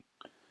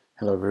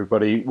Hello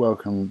everybody,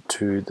 welcome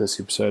to this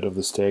episode of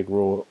the Stag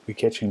Raw. We're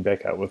catching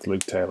back up with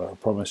Luke Taylor. I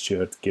promised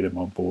you I'd get him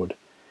on board,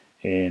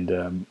 and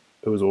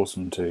it was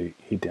awesome to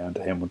head down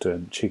to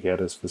Hamilton, check out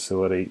his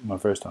facility, my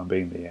first time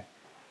being there,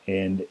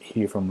 and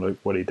hear from Luke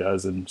what he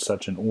does in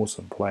such an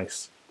awesome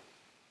place.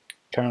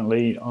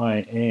 Currently I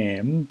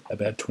am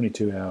about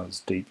 22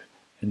 hours deep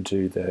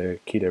into the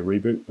keto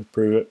reboot with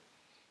Brew It,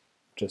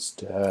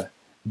 just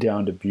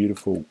down to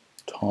beautiful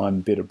thyme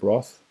bitter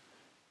broth.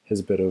 Has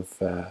a bit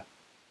of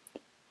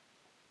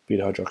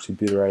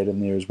beta-hydroxybutyrate in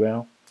there as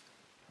well.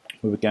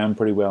 We were going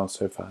pretty well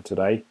so far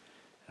today.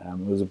 It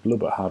was a little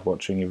bit hard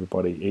watching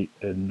everybody eat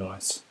a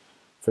nice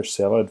fish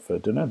salad for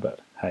dinner, but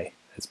hey,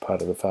 it's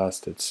part of the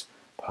fast. It's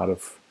part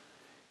of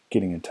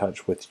getting in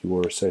touch with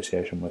your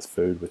association with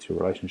food, with your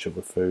relationship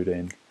with food,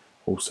 and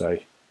also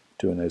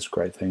doing those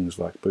great things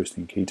like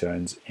boosting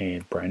ketones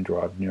and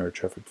brain-derived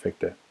neurotrophic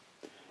factor.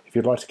 If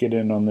you'd like to get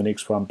in on the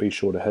next one, be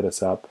sure to hit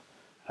us up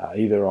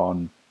either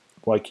on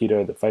Why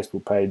Keto, the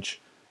Facebook page,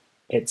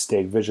 at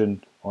Stag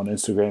Vision on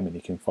Instagram, and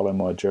you can follow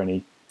my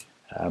journey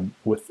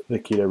with the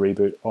keto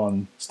reboot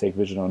on Stag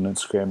Vision on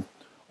Instagram.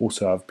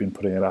 Also, I've been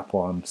putting it up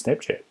on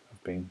Snapchat.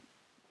 I've been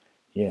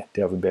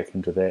delving back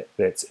into that.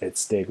 That's at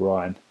Stag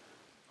Ryan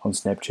on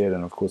Snapchat,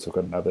 and of course I've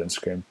got another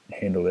Instagram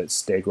handle that's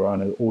Stag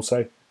Ryan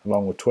also,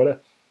 along with Twitter.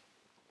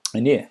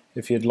 And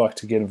if you'd like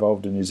to get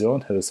involved in New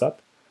Zealand, hit us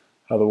up.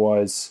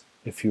 Otherwise,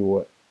 if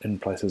you're in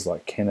places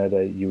like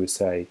Canada,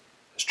 USA,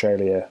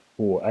 Australia,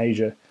 or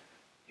Asia,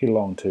 head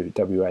along to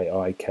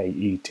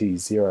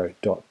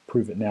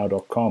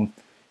waiket0.proveitnow.com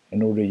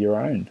and order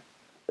your own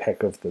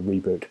pack of the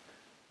reboot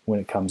when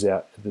it comes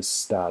out at the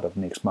start of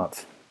next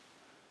month.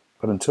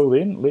 But until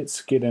then,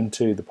 let's get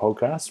into the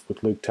podcast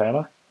with Luke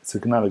Taylor. It's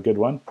another good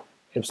one,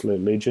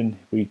 absolute legend.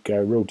 We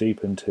go real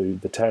deep into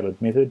the tailored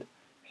method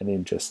and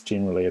then just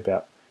generally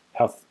about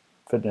health,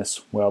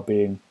 fitness,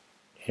 well-being,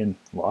 and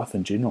life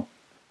in general.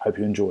 Hope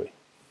you enjoy.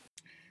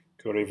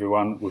 Good,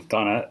 everyone. We've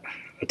done it.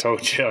 I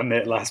told you on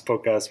that last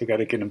podcast we're going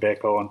to get him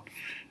back on,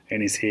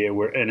 and he's here.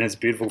 We're in his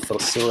beautiful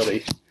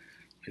facility.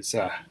 Let's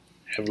have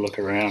a look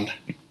around.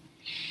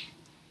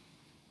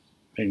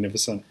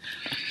 Magnificent.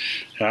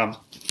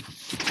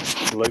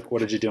 Luke, what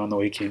did you do on the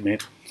weekend, man?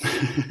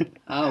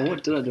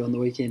 What did I do on the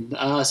weekend?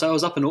 So I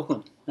was up in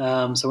Auckland. So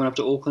I went up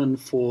to Auckland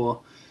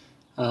for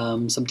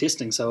some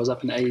testing. So I was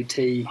up in AUT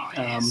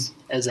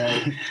as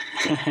a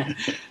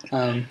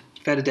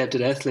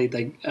fat-adapted athlete.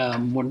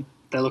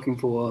 They're looking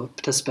for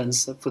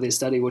participants for their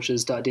study, which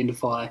is to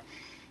identify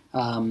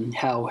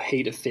how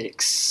heat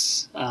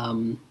affects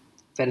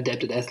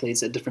fat-adapted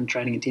athletes at different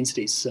training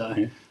intensities. So,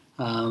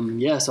 so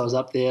I was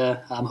up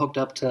there, hooked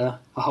up to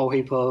a whole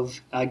heap of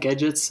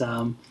gadgets,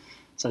 so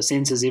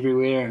sensors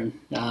everywhere, and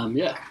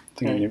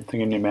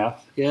Thing in your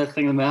mouth? Yeah,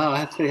 thing in the mouth. I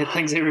had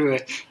things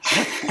everywhere.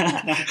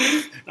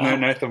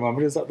 No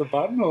thermometers up the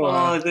bottom? Or?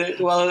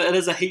 Well, it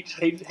is a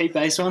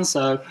heat-based one,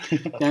 so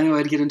the only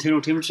way to get internal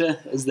temperature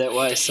is that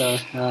way. So,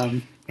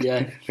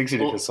 Things you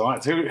do for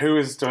science. Who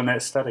is doing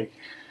that study?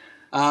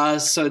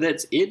 So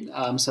that's Ed.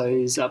 So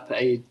he's up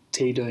at AT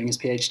doing his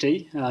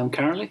PhD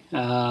currently.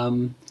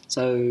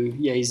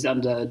 He's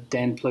under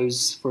Dan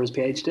Plews for his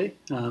PhD.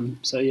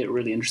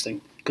 Really interesting,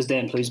 because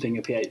Dan Plews being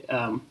a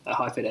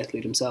high-fat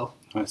athlete himself.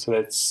 Right, so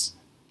that's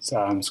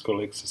School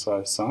of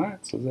Exercise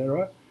Science, is that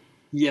right?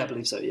 Yeah, I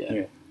believe so,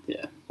 yeah.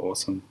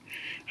 Awesome.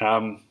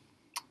 So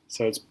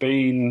it's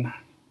been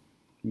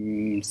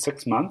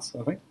 6 months,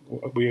 I think.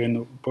 Were you in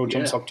the World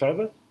Champs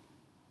October?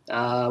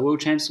 World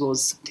Champs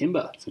was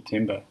September.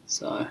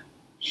 So,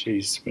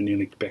 we're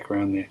nearly back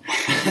around there.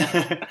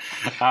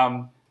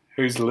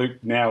 Who's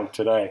Luke now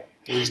today?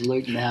 Who's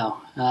Luke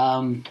now?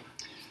 I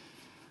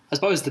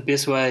suppose the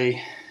best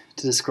way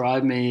to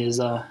describe me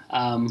is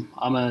I'm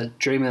a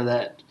dreamer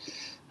that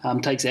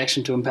takes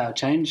action to empower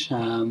change.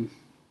 I'm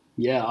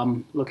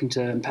looking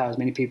to empower as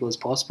many people as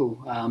possible,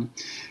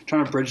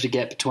 trying to bridge the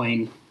gap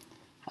between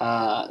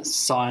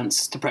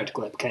science to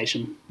practical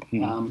application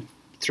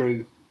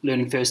through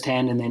learning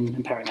firsthand and then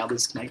empowering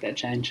others to make that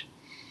change.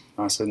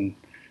 Nice, and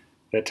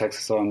that takes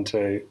us on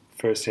to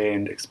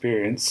firsthand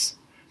experience.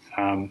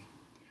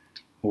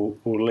 We'll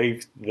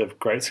leave the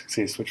great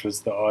success, which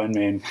was the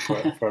Ironman,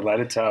 for a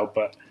later tale,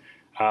 but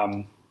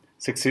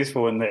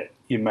successful in that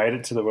you made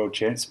it to the World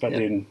Champs, but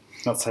then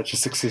not such a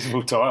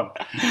successful time.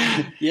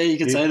 Yeah, you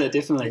could say that,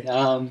 definitely.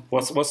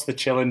 What's the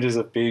challenges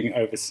of being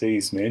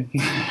overseas, man?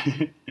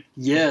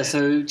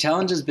 So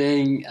challenges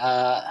being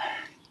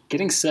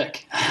getting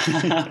sick.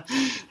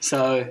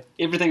 So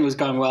everything was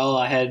going well.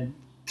 I had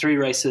 3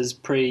 races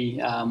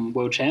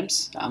pre-World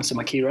Champs, so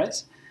my key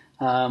race.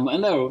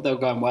 And they were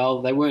going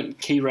well. They weren't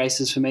key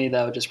races for me.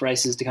 They were just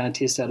races to kind of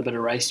test out a bit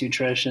of race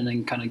nutrition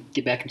and kind of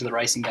get back into the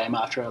racing game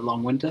after a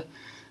long winter.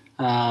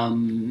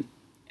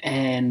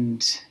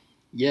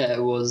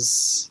 It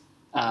was,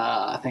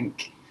 I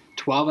think,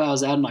 12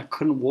 hours out and I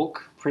couldn't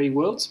walk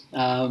pre-Worlds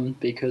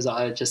because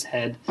I just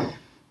had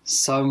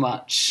so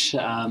much,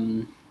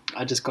 I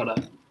just got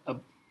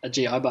a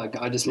GI bug.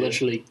 I just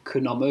literally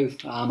could not move.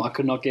 I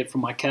could not get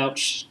from my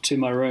couch to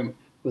my room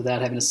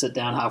without having to sit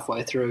down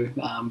halfway through,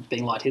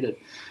 being lightheaded.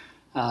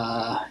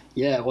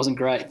 It wasn't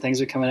great. Things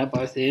were coming out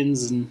both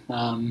ends, and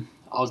I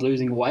was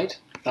losing weight.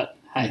 But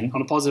hey,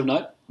 on a positive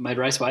note, I made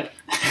race weight.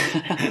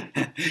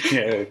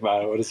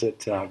 What is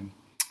it?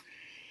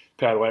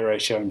 Power to weight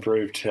ratio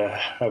improved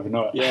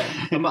overnight. Yeah,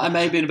 I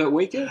may have been a bit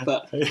weaker,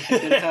 but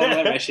better power to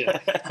weight ratio.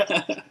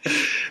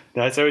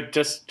 No, so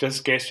just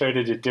gastro.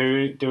 Did you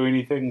do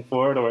anything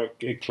for it, or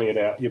it cleared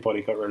out? Your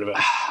body got rid of it.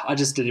 I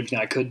just did everything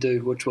I could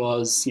do, which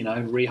was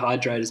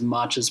rehydrate as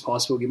much as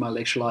possible, get my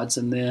electrolytes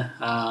in there,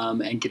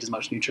 and get as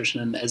much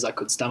nutrition in as I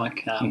could stomach,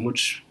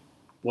 which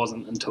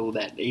wasn't until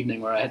that evening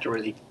where I had to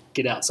really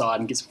get outside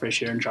and get some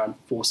fresh air and try and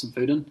force some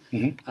food in.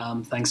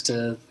 Thanks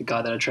to the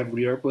guy that I travelled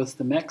Europe with,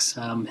 the Max,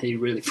 he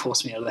really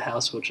forced me out of the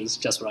house, which is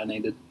just what I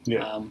needed.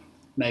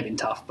 May have been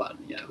tough, but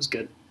it was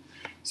good.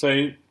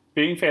 So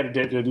being fat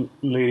adapted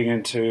leading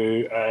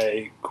into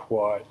a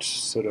quite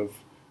sort of,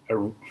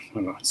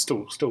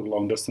 still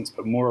long distance,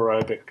 but more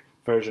aerobic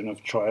version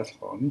of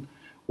triathlon,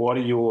 what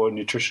are your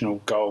nutritional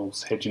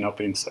goals had you not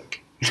been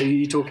sick? So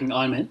you're talking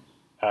Ironman?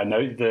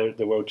 No,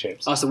 the World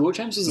Champs. So World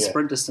Champs is a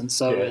sprint distance,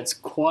 so it's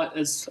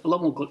a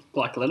lot more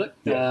glycolytic.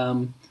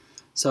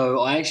 So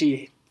I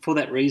actually, for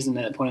that reason,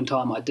 at that point in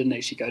time, I didn't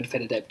actually go to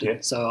fat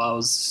adapted. So I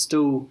was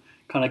still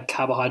kind of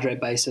carbohydrate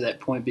based at that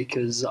point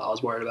because I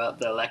was worried about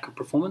the lack of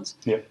performance.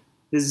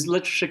 There's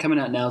literature coming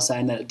out now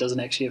saying that it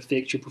doesn't actually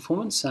affect your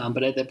performance,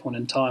 but at that point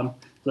in time,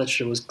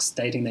 literature was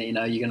stating that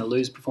you're going to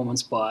lose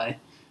performance by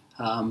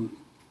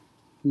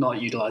not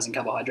utilising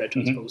carbohydrate to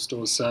its full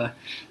stores. So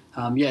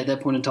at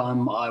that point in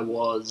time, I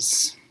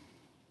was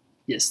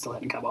still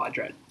having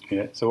carbohydrate.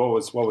 So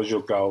what was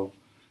your goal?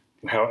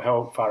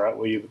 How far out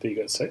were you that you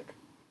got sick?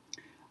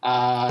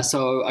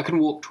 So I couldn't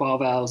walk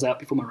 12 hours out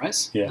before my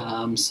race.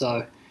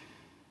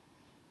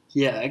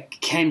 It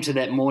came to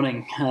that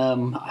morning,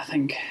 I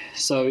think.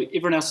 So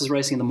everyone else was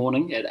racing in the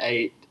morning at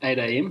 8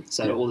 a.m.,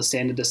 so all the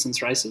standard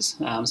distance races.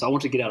 So I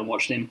wanted to get out and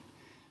watch them.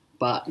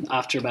 But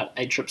after about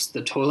 8 trips to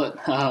the toilet,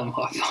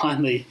 I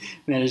finally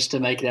managed to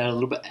make it out a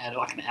little bit,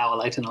 like an hour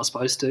later than I was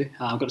supposed to.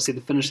 I got to see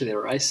the finish of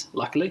their race,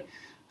 luckily.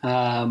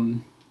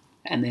 And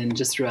then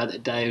just throughout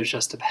that day, it was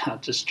just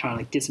about just trying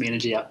to get some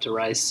energy up to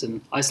race.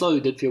 And I slowly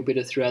did feel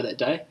better throughout that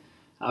day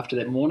after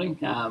that morning.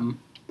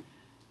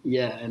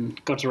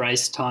 And got to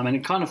race time, and I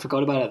kind of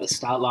forgot about it at the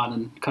start line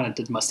and kind of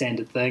did my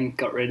standard thing,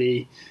 got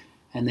ready,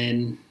 and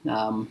then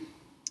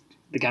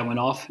the gun went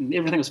off and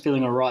everything was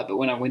feeling all right. But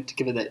when I went to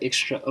give it that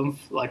extra oomph,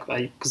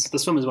 because the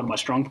swim is one of my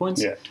strong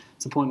points,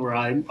 it's a point where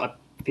I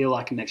feel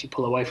I can actually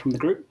pull away from the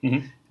group,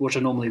 which I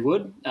normally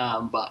would,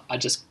 but I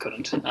just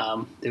couldn't.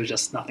 There was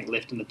just nothing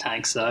left in the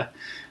tank. So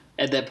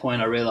at that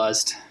point I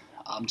realised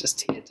I'm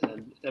just here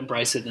to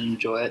embrace it and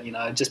enjoy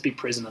it, just be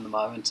present in the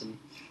moment and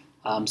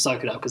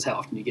soak it up, because how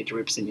often you get to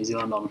represent New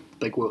Zealand on a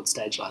big world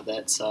stage like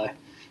that, so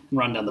and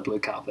run down the blue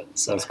carpet.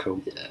 So that's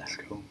cool. That's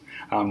cool.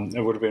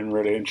 It would have been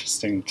really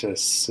interesting to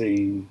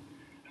see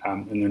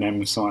in the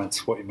name of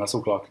science what your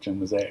muscle glycogen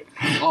was at.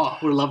 Oh,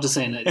 would have loved to have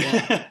seen it.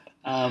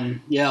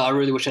 I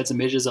really wish I had some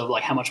measures of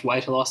how much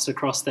weight I lost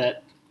across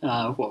that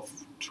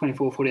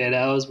 24, 48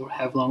 hours,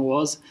 however long it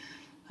was.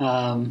 Would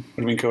have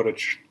been cool to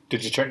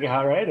did you track your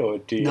heart rate, or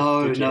do you?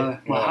 No.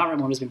 My heart rate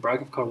monitor's been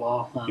broken for quite a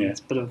while. It's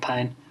a bit of a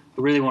pain.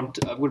 I really it would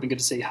have been good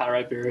to see heart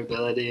rate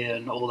variability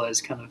and all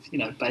those kind of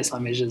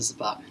baseline measures,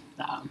 but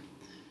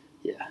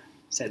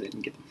sadly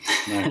didn't get them.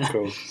 No,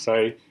 cool.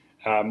 So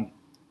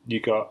you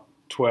got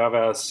 12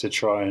 hours to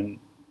try and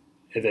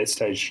at that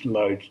stage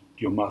load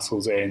your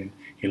muscles and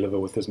your liver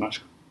with as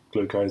much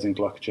glucose and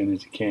glycogen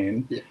as you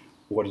can.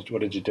 What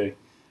did you do?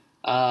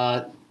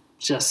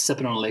 Just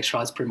sipping on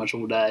electrolytes pretty much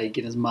all day,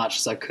 getting as much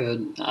as I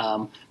could.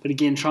 But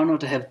again, try not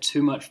to have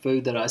too much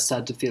food that I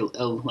started to feel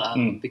ill,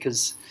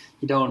 because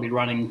you don't want to be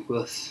running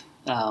with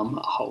a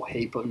whole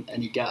heap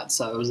in your gut.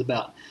 So it was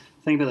about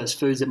thinking about those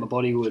foods that my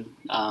body would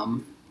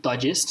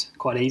digest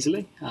quite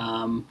easily,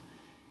 and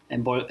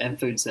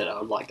foods that I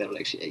would like that I would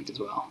actually eat as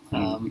well.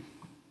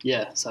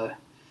 So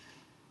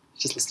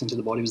just listening to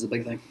the body was the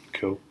big thing.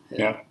 Cool.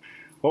 Yeah.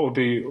 What would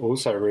be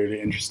also really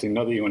interesting,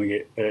 not that you want to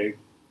get a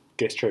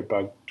gastro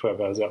bug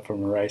 12 hours out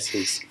from a race,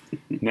 is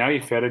now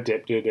you're fat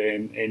adapted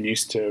and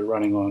used to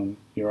running on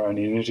your own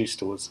energy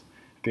stores.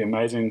 It'd be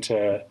amazing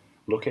to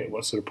look at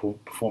what sort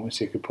of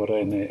performance you could put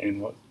in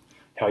and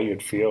how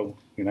you'd feel,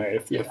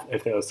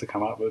 if that was to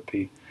come up. It would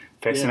be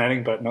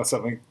fascinating, but not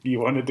something you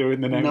want to do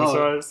in the name of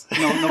science.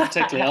 Not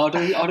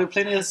particularly. I'll do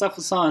plenty of stuff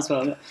for science,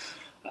 but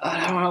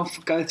I don't want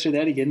to go through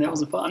that again. That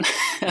wasn't fun.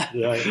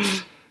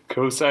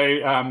 Cool.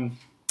 So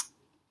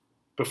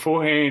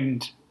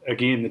beforehand,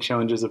 again, the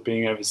challenges of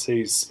being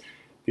overseas,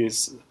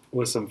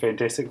 was some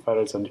fantastic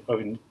photos on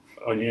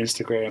your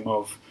Instagram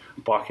of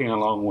biking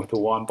along with a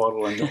wine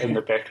bottle in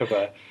the back of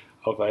a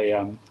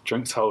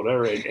drinks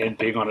holder and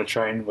being on a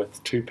train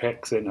with 2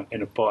 packs and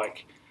a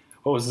bike.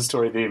 What was the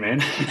story there, man?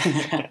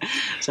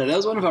 So that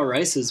was one of our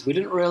races. We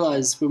didn't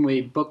realise when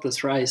we booked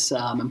this race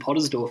in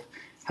Pottersdorf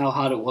how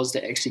hard it was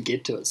to actually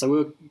get to it.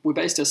 So we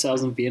based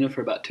ourselves in Vienna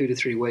for about 2 to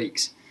 3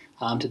 weeks.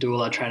 to do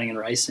all our training and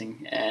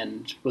racing.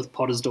 And with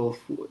Pottersdorf,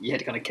 you had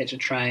to kind of catch a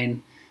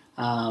train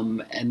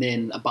and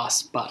then a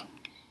bus, but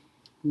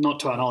not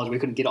to our knowledge, we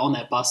couldn't get on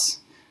that bus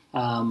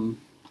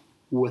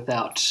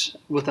without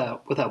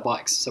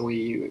bikes. So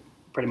we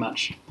pretty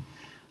much,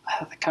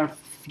 I kind of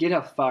forget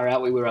how far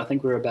out we were. I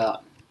think we were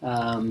about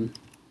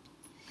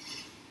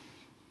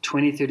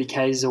 20, 30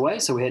 Ks away.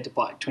 So we had to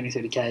bike 20,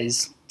 30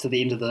 Ks to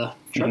the end of the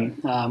trip.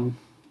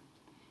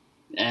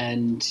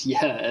 And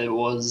yeah, it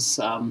was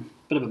a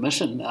bit of a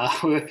mission.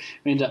 We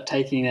ended up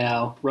taking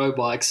our road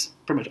bikes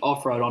pretty much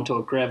off-road onto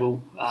a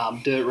gravel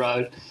dirt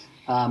road.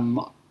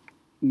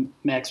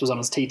 Max was on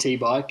his TT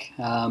bike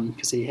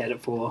because he had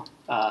it for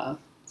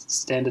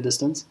standard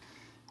distance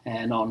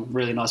and on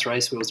really nice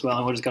race wheels as well.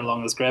 And we just got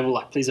along this gravel,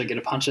 like, please don't get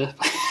a puncher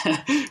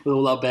with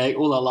all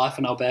our life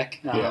in our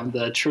back.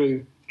 The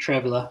true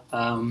traveller.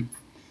 And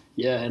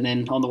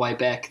then on the way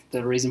back,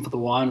 the reason for the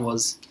wine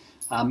was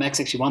Max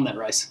actually won that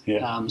race.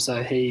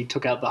 So he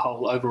took out the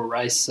whole overall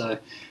race. So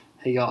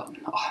he got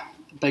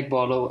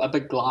a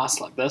big glass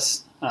like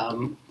this,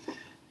 and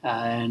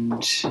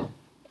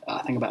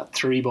I think about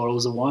 3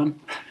 bottles of wine,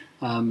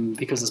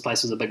 because this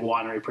place was a big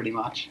winery pretty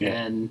much.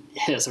 And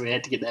so we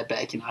had to get that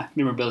back,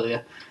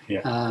 memorabilia.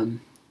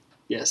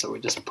 So we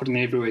just put it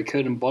everywhere we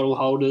could in bottle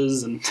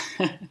holders and.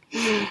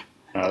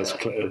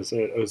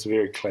 It was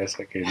very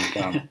classic, and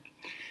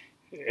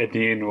at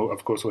the end,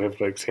 of course, we'll have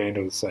Luke's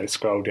handles. So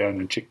scroll down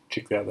and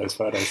check out those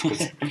photos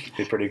because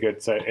they're pretty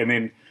good. So, and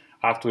then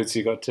afterwards,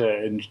 you got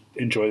to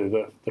enjoy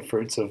the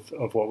fruits of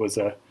what was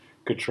a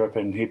good trip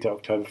and head to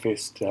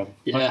Oktoberfest.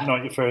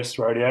 Not your first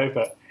rodeo,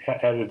 but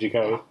how did you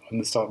go on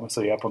this time? I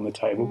saw you up on the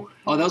table.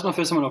 Oh, that was my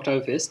first time on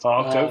Oktoberfest.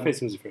 Oh,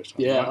 Oktoberfest was your first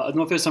time. Yeah, right?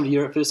 my first time to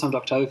Europe, first time to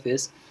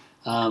Oktoberfest.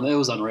 It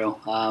was unreal.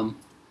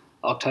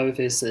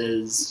 Oktoberfest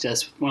is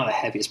just one of the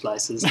happiest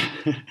places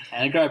and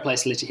a great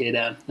place to let your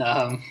hair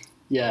down.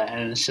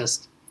 And it's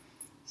just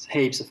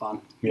heaps of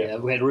fun. We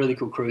had a really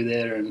cool crew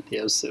there, and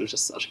it was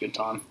just such a good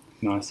time.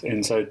 Nice.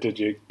 And so did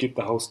you get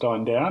the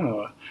Holstein down?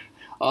 Or?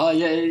 Oh,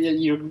 yeah,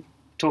 you're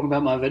talking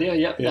about my video?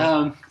 Yep.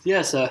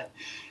 So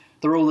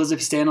the rule is if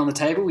you stand on the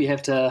table, you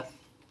have to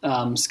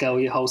scale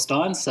your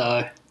Holstein.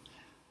 So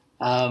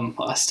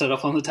I stood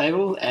up on the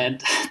table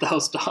and the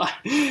Holstein.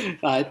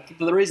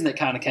 The reason that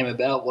kind of came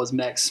about was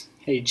Max.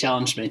 He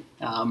challenged me.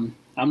 I'm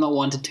not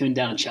one to turn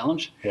down a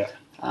challenge.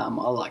 I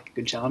like a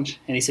good challenge.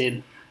 And he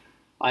said,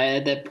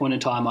 at that point in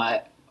time,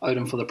 I owed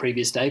him for the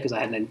previous day because I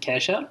hadn't had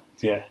cash out.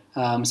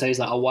 So he's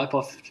like, I'll wipe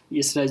off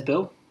yesterday's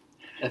bill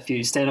if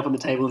you stand up on the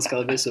table and scale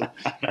a vessel.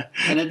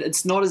 And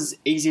it's not as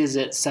easy as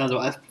it sounds.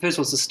 First of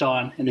all, it's a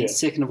stein. And then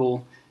second of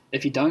all,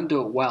 if you don't do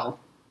it well,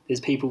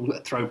 there's people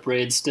that throw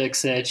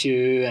breadsticks at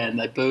you and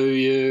they boo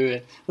you.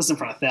 And this is in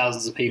front of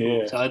thousands of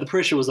people. So the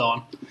pressure was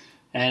on.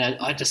 And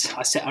I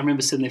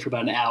remember sitting there for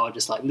about an hour,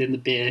 just like letting the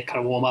beer kind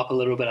of warm up a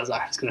little bit. I was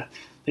like, I'm just going to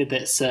let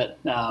that sit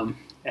and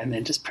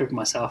then just prep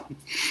myself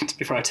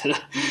before I did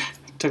it.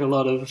 Took a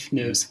lot of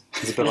nerves.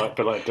 It's a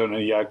bit like doing a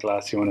yard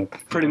glass. You want to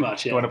pretty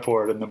much, You want to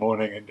pour it in the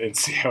morning and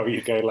see how you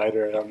go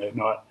later on at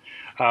night.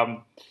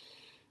 How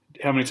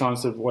many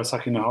times did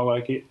Waisake no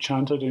Holo get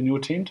chanted in your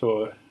tent?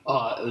 Or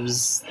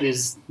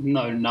there's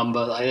no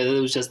number. Like,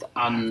 it was just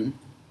on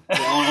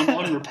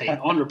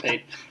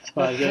repeat.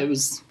 Like, it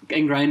was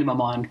ingrained in my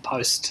mind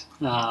post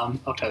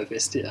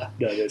Oktoberfest.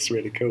 No, that's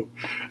really cool.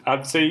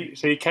 So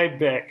you came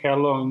back. How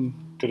long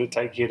did it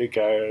take you to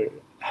go,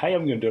 hey,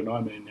 I'm going to do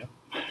an Ironman now?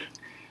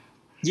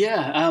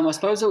 I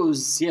suppose it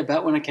was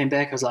about when I came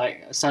back. I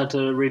started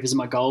to revisit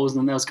my goals,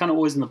 and that was kind of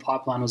always in the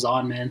pipeline was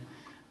Ironman.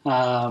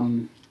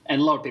 And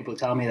a lot of people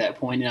tell me at that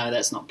point,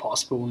 that's not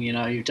possible.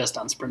 You've just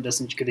done sprint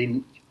distance. You could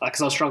even,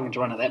 because I was struggling to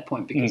run at that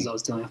point because I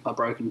was dealing with my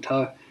broken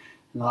toe.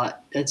 And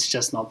it's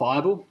just not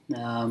viable.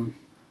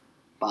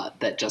 But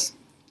that just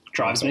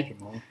drives me.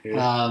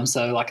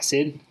 So like I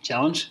said,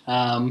 challenge.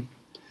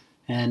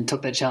 And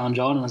took that challenge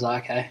on, and I was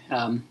like, okay,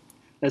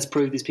 let's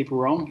prove these people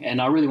wrong. And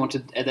I really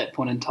wanted at that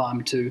point in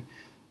time to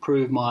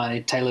prove my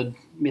tailored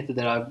method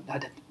that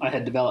I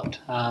had developed.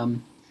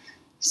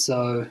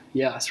 So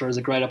it was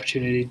a great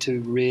opportunity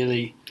to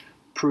really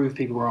prove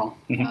people wrong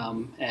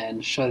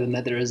and show them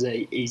that there is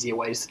a easier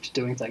ways to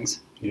doing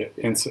things. Yeah,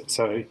 and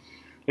so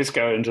let's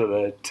go into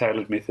the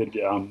tailored method.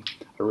 I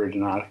read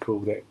an article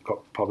that got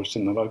published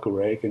in the local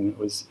rag, and it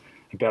was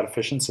about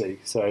efficiency.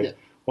 So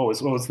what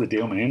was the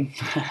deal, man?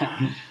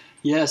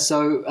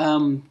 So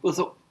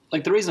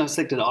the reason I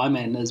selected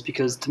Ironman is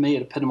because to me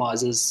it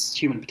epitomizes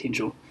human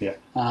potential.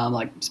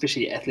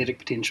 Especially athletic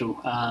potential.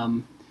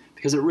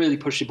 Because it really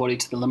pushes your body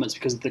to the limits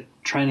because of the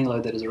training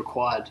load that is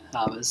required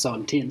is so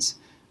intense.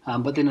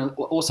 But then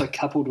also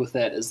coupled with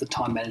that is the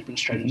time management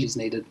strategies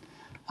needed.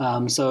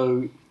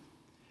 So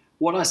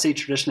what I see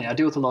traditionally, I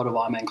deal with a lot of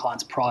Ironman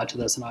clients prior to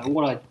this, and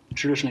what I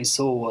traditionally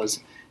saw was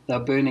they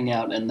were burning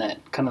out in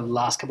that kind of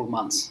last couple of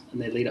months in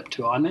their lead up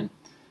to Ironman.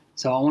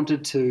 So I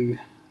wanted to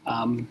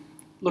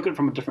look at it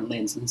from a different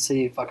lens and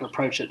see if I could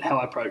approach it how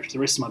I approach the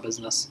rest of my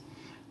business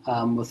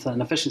with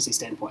an efficiency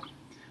standpoint.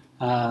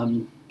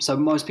 So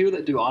most people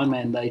that do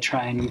Ironman, they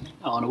train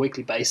on a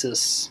weekly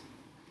basis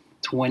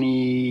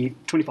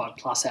 25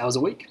 plus hours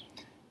a week.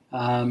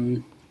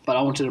 But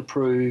I wanted to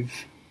prove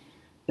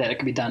that it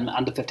could be done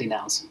under 15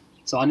 hours.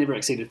 So I never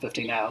exceeded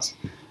 15 hours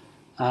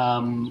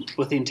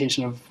with the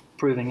intention of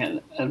proving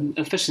an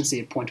efficiency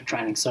at point of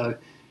training. So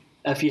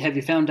if you have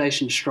your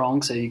foundation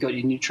strong, so you've got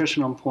your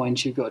nutrition on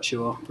point, you've got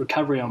your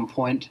recovery on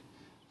point,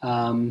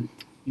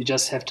 you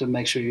just have to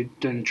make sure you're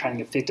doing the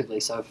training effectively.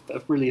 So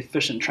a really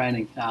efficient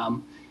training.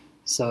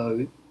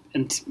 Probably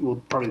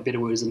the better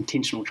word is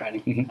intentional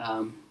training.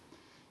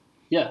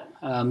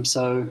 Mm-hmm.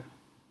 So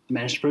I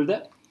managed to prove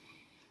that.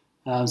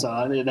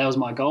 So that was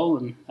my goal,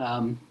 and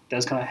that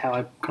was kind of how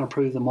I kind of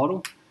proved the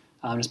model.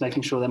 Just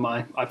making sure that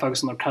I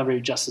focused on the recovery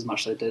just as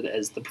much as I did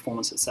as the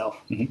performance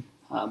itself.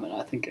 Mm-hmm. And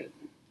I think it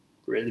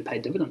really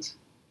paid dividends.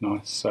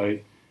 Nice. So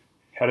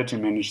how did you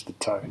manage the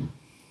toe?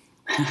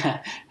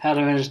 How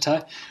did I manage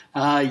the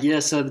toe?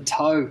 So the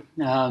toe,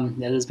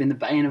 that has been the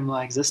bane of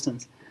my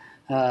existence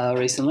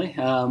recently.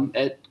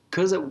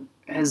 Because it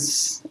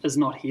is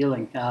not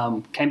healing.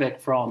 Came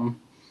back from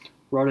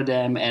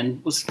Rotterdam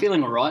and was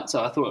feeling all right,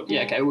 so I thought,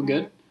 yeah, okay, we're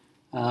good.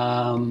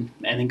 And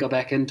then got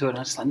back into it, and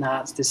I was just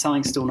like, there's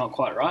something still not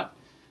quite right.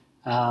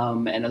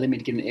 And it led me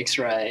to get an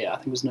X-ray. I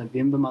think it was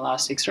November, my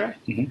last X-ray,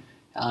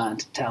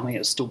 to tell me it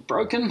was still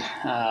broken.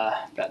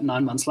 About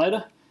 9 months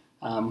later,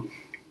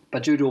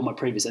 but due to all my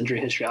previous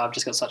injury history, I've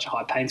just got such a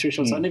high pain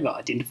threshold, so I never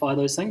identify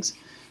those things.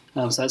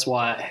 So that's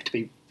why I had to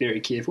be very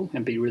careful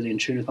and be really in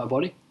tune with my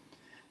body.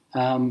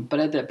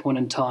 But at that point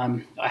in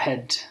time, I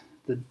had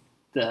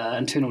the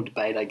internal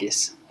debate, I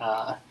guess.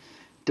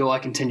 Do I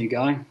continue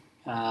going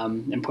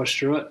and push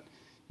through it?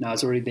 No,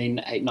 it's already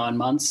been 8-9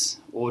 months,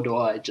 or do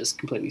I just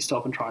completely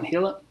stop and try and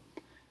heal it?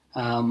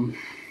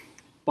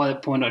 By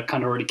that point, I'd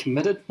kind of already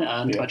committed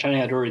to my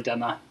training. I'd already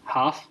done a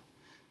half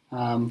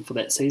for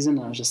that season,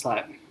 and I was just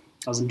like,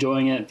 I was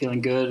enjoying it, feeling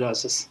good. I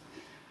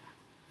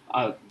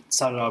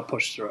decided I'd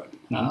push through it.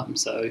 Mm-hmm.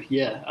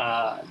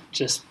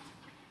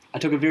 I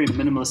took a very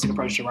minimalistic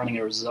approach to running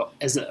as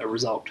a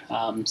result.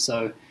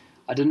 So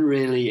I didn't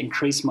really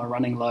increase my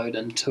running load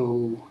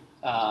until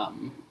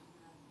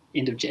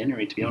end of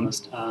January, to be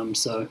honest.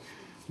 So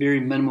very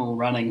minimal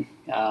running,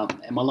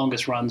 and my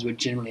longest runs were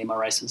generally in my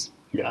races.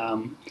 Yeah.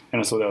 And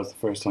I saw that was the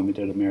first time you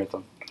did a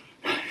marathon.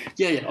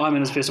 Yeah. I mean, it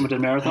was the first time I did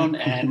a marathon,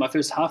 and my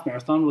first half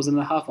marathon was in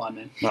a half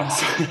Ironman.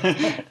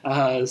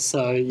 Nice.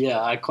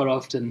 I quite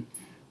often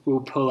will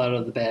pull out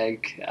of the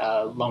bag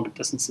longer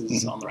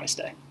distances on the race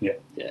day. Yeah.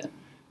 Yeah.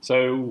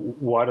 So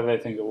why do they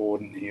think it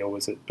wouldn't heal?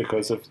 Was it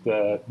because of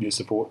your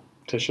support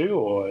tissue,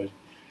 or?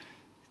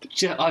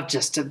 I've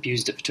just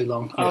abused it for too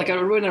long.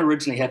 Yeah. When it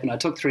originally happened, I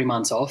took 3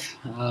 months off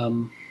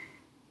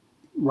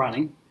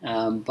running,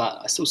 but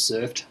I still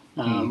surfed,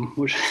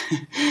 which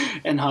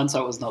in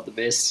hindsight was not the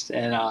best,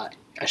 and I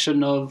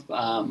shouldn't have.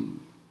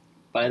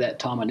 But at that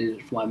time, I needed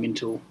it for my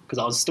mental, because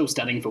I was still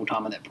studying full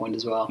time at that point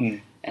as well.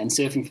 And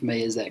surfing for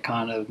me is that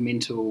kind of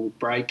mental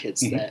break.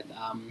 It's that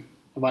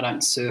if I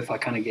don't surf, I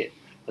kind of get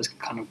this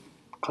kind of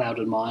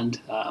clouded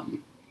mind.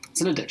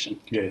 It's an addiction.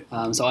 Yeah.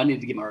 So I needed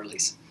to get my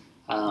release.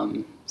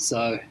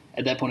 So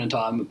at that point in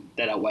time,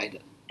 that outweighed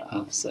it.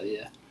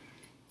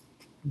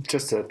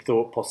 Just a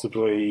thought,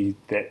 possibly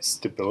that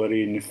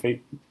stability in your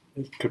feet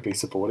could be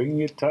supporting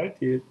your toe.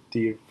 Do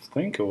you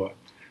think, or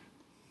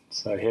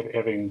so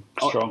having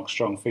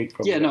strong feet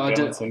from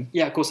balancing?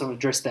 Yeah, of course I've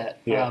addressed that.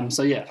 Yeah.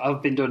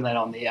 I've been doing that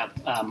on the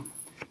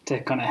to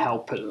kind of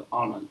help it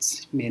on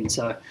its mend.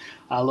 So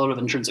a lot of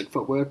intrinsic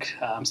footwork,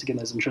 so getting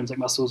those intrinsic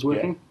muscles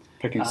working. Yeah.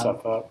 Picking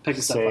stuff up, that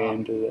sort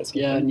of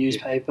thing.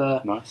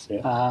 Newspaper. Nice,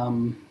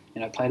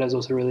 yeah. Plato's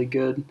also really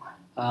good.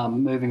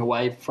 Moving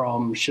away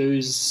from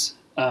shoes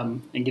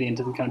and getting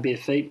into the kind of bare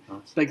feet.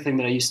 Nice. Big thing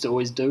that I used to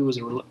always do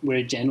was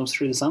wear jandals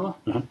through the summer.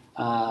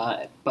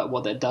 But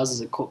what that does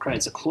is it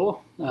creates a claw.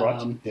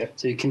 Right. Yeah.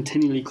 So you're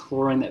continually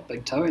clawing that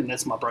big toe, and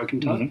that's my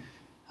broken toe.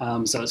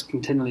 So it's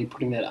continually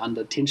putting that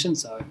under tension.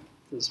 So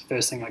the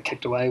first thing I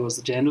kicked away was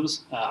the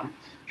jandals.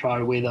 Try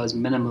to wear those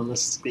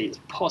minimalistically as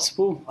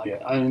possible.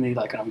 Only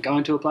when I'm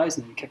going to a place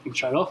and then kick them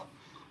straight off.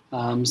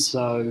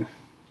 So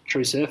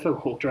true surfer,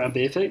 walked around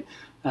bare feet.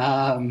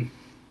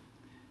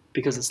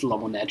 Because it's a lot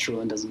more natural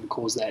and doesn't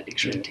cause that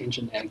extra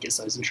tension and gets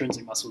those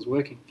intrinsic muscles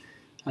working.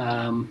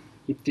 A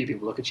few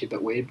people look at you a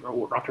bit weird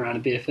or rock around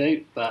in bare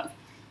feet, but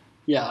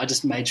yeah, I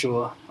just made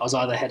sure I was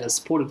either had a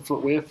supported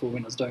footwear for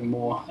when I was doing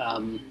more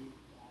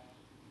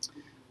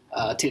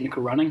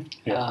technical running,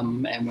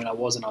 and when I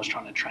wasn't, I was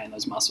trying to train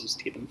those muscles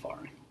to get them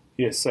firing.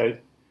 Yeah, so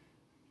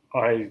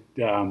I,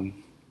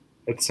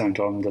 at the same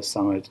time this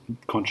summer,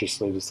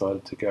 consciously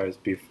decided to go as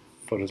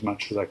barefoot as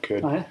much as I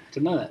could. Oh yeah?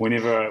 Didn't know that.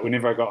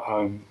 Whenever I got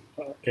home,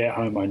 at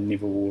home I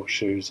never wore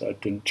shoes. I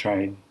didn't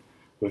train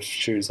with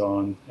shoes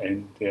on,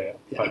 and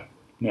I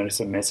noticed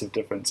a massive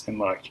difference. And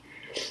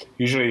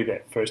usually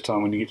that first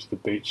time when you get to the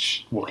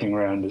beach, walking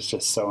around is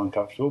just so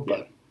uncomfortable.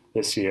 But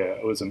this year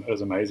it was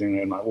amazing.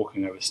 And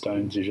walking over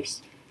stones, you're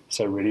just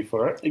so ready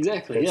for it.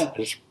 Exactly.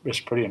 It's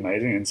pretty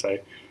amazing. And so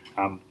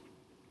I've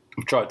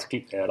tried to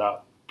keep that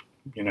up.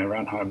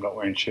 Around home, not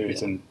wearing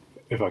shoes, and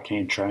if I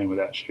can train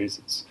without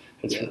shoes,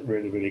 it's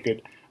really, really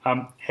good.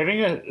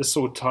 Having a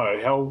sore toe,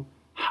 how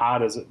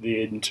hard is it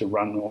then to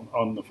run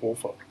on the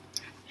forefoot?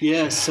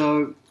 Yeah,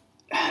 so...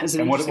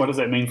 And what does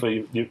that mean for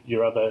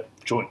your other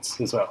joints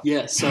as well?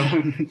 Yeah, so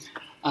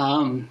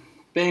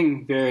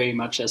being very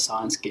much a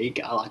science geek,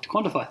 I like to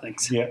quantify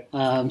things. Yeah.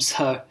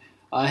 So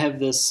I have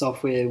this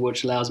software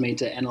which allows me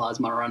to analyze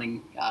my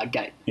running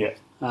gait. Yeah.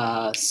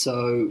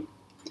 So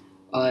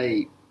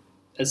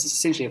it's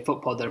essentially a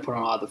foot pod that I put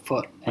on either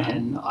foot,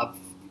 and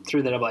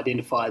through that I've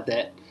identified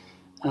that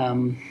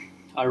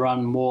I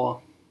run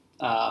more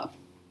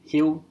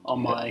heel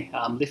on my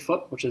left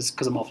foot, which is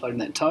because I'm offloading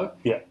that toe.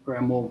 Yeah. Where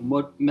I'm more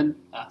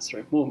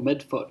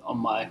midfoot on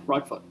my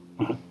right foot.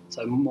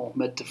 So more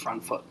mid to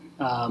front foot.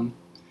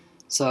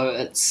 So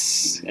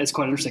it's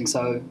quite interesting.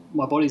 So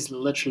my body's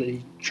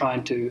literally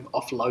trying to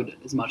offload it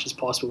as much as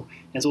possible.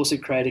 And it's also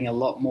creating a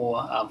lot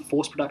more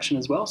force production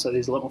as well. So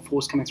there's a lot more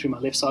force coming through my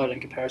left side in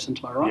comparison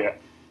to my right.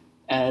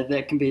 Yeah.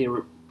 That can be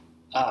a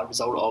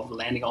result of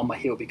landing on my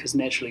heel, because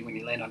naturally when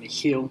you land on your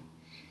heel,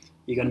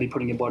 you're going to be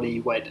putting your body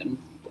weight and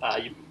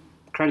you're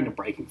creating a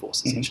braking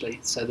force essentially.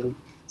 So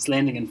it's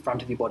landing in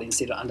front of your body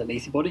instead of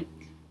underneath your body,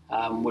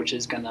 which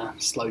is going to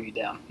slow you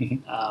down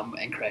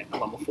and create a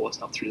lot more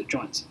force up through the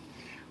joints,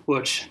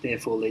 which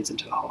therefore leads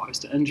into a whole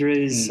host of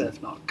injuries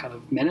if not kind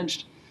of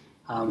managed.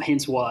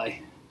 Hence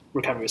why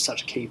recovery is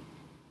such a key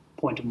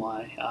point of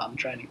my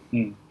training.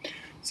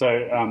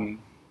 So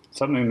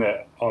something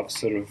that I've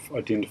sort of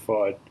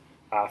identified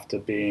after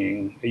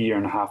being a year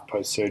and a half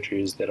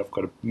post-surgery is that I've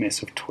got a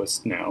massive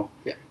twist now.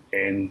 Yeah.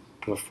 And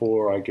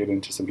before I get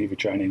into some heavy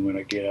training, when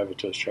I get over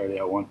to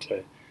Australia, I want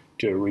to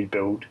do a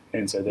rebuild.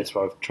 And so that's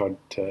why I've tried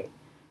to,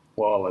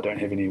 while I don't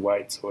have any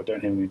weights or I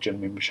don't have any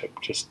gym membership,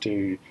 just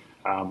do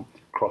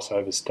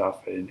crossover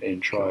stuff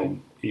and try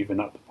and even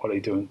up the body,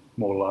 doing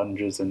more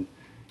lunges and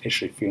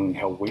actually feeling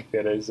how weak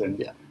that is. And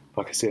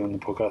like I said on the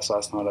podcast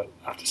last night,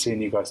 after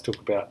seeing you guys talk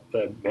about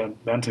the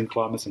mountain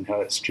climbers and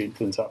how it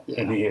strengthens up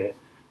in here,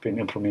 been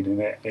implementing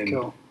that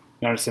and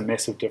noticed a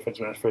massive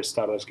difference. When I first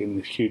started, I was getting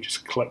this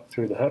huge clip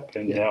through the hip,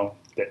 and now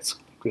that's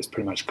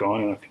pretty much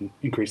gone, and I can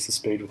increase the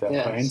speed without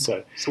pain.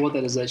 So what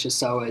that is your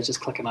psoas is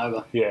just clicking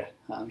over. Yeah.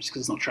 Just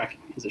because it's not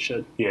tracking as it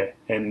should. Yeah,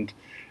 and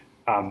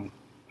I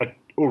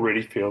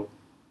already feel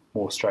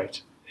more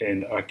straight,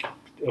 and I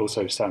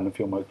also starting to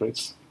feel my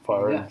glutes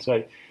fire in.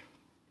 So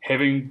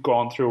having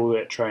gone through all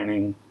that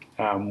training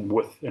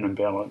with an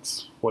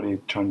imbalance, what are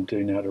you trying to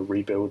do now to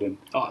rebuild?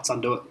 It's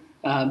undo it.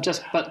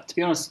 But to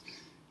be honest,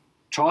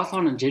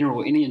 triathlon in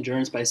general, any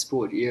endurance-based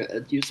sport,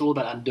 it's all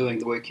about undoing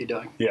the work you're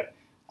doing. Yeah.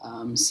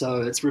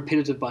 So it's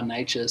repetitive by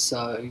nature.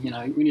 So,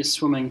 when you're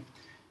swimming,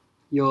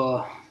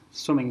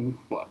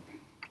 what,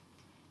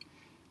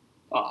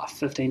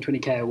 15,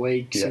 20K a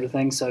week sort of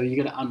thing. So you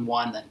got to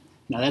unwind that.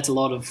 That's a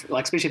lot of,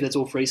 especially if that's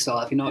all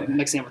freestyle. If you're not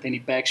mixing it with any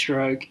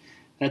backstroke,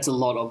 that's a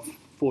lot of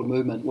forward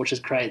movement, which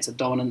creates a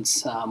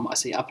dominance. I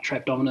see upper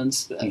trap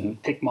dominance. The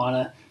pec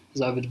minor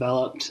is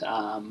overdeveloped.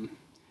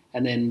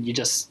 And then you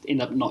just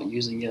end up not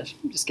using your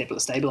scapular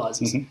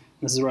stabilizers.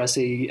 This is where I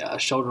see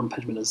shoulder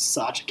impingement is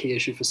such a key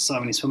issue for so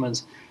many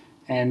swimmers,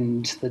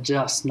 and they're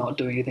just not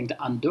doing anything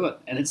to undo it.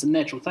 And it's a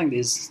natural thing.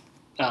 There's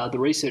the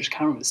research,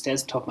 can't remember the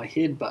stats off the top of my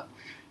head, but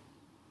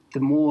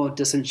the more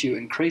distance you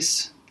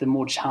increase, the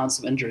more chance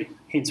of injury.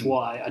 Hence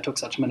why I took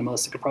such a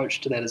minimalistic approach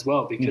to that as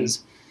well,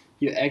 because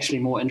you're actually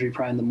more injury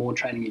prone the more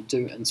training you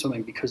do in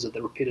swimming because of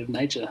the repetitive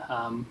nature.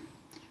 I'm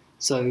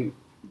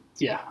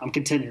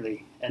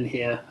continually in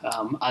here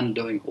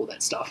undoing all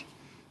that stuff.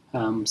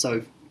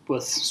 So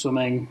with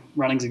swimming,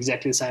 running's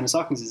exactly the same, and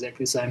cycling's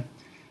exactly the same.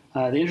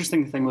 The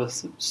interesting thing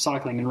with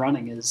cycling and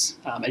running is,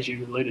 as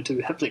you alluded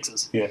to, hip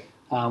flexors. Yeah.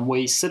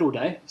 We sit all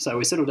day. So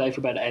we sit all day for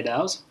about 8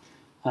 hours.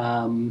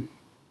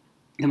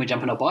 Then we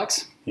jump on our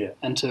bikes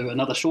into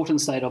another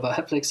shortened state of our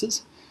hip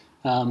flexors,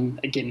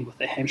 again with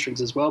the hamstrings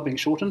as well being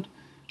shortened.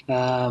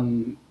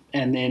 And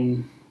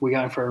then we're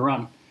going for a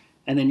run.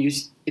 And then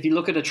if you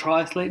look at a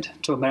triathlete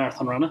to a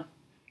marathon runner,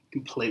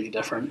 completely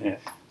different. Yeah.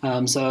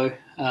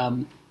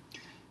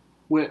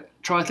 Where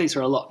triathletes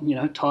are a lot,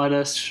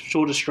 tighter,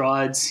 shorter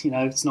strides.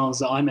 It's known as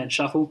the Ironman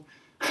shuffle,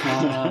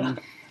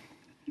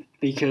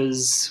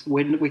 because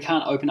we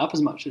can't open up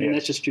as much, and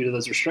that's just due to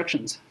those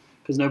restrictions,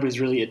 because nobody's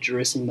really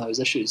addressing those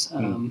issues.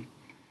 And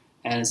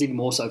it's even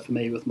more so for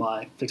me with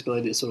my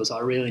flexibility disorders. I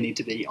really need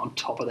to be on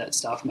top of that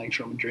stuff, make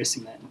sure I'm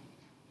addressing that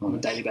on a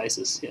daily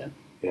basis. Yeah.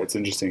 Yeah, it's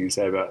interesting you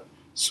say about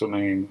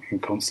swimming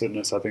and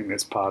constantness. I think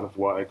that's part of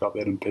why I got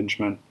that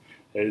impingement.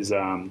 Is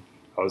I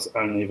was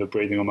only ever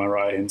breathing on my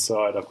right hand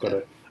side. I've got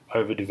an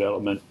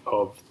overdevelopment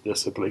of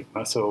this oblique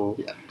muscle.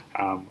 Yeah.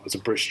 I was a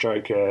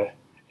breaststroker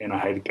and I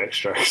hated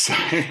backstroke. So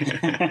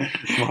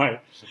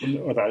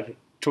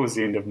towards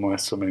the end of my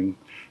swimming,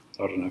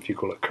 I don't know if you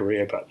call it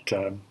career, but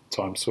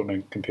time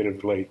swimming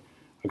competitively,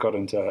 I got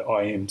into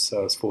IM,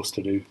 so I was forced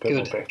to do a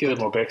bit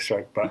more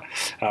backstroke. But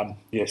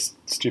yes,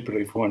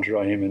 stupidly 400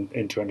 IM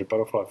and 200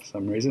 butterfly for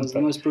some reason. That was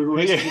the most brutal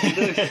race you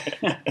could do.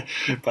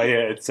 But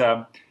it's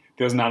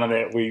there was none of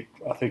that.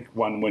 I think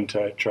one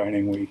winter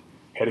training we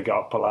had to go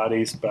up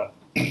Pilates, but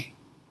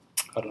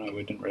I don't know,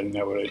 we didn't really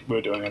know what we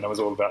were doing, and it was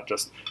all about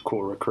just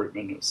core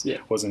recruitment.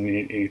 It wasn't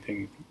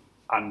anything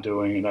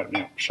undoing and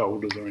opening up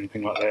shoulders or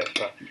anything like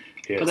that.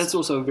 But that's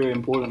also very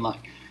important. Like,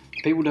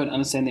 people don't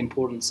understand the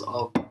importance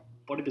of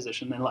body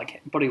position and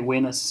like body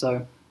awareness.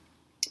 So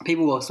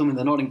people who are swimming,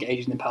 they're not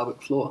engaging the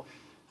pelvic floor.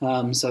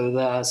 So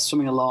they're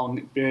swimming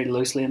along very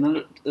loosely,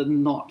 and they're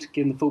not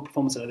getting the full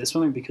performance out of their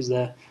swimming because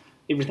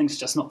everything's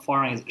just not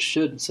firing as it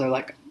should. So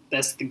like,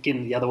 that's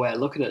again the other way I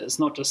look at it. It's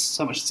not just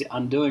so much the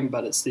undoing,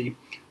 but it's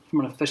from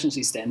an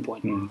efficiency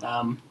standpoint.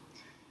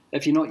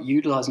 If you're not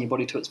utilizing your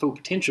body to its full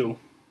potential,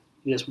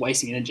 you're just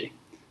wasting energy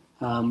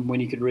when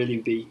you could really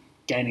be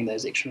gaining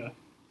those extra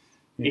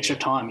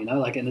time.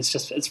 And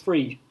it's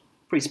free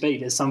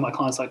speed, as some of my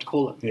clients like to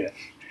call it. Yeah,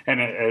 and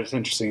it's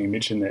interesting you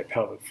mentioned that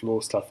pelvic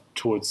floor stuff.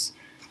 Towards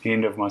the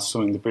end of my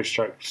swimming, the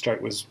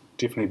breaststroke was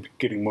definitely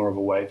getting more of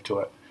a wave to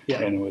it.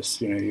 Yeah. And it was,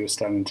 you were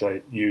starting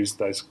to use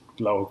those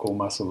lower core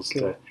muscles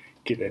to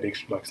get that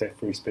extra, like say,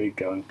 free speed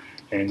going.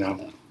 And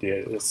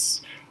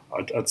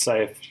I'd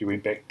say if you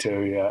went back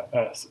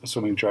to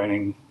swimming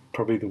training,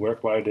 probably the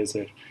workload as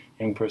a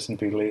young person would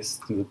be less.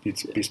 You'd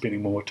be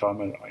spending more time,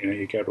 and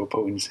you go to a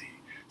pool and you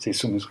see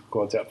swimmers'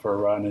 squads out for a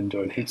run and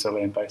doing heaps of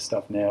land-based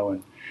stuff now,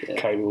 and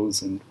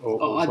cables and all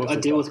sorts of stuff. I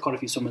deal with quite a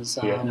few swimmers.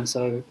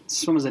 So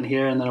swimmers in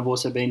here, and then I've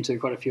also been to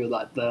quite a few of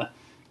like the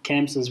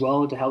camps as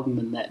well to help them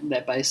in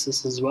that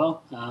basis as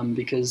well.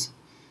 But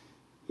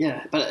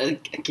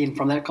again,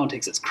 from that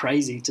context, it's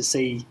crazy to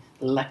see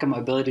the lack of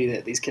mobility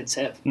that these kids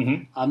have.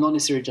 Not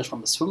necessarily just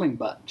from the swimming,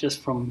 but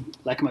just from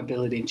lack of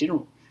mobility in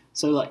general.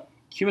 So like,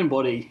 human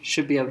body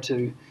should be able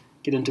to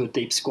get into a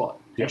deep squat.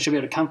 It should be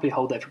able to comfortably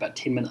hold that for about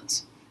 10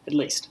 minutes at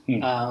least.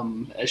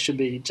 It should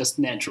be just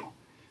natural.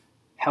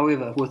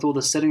 However, with all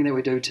the sitting that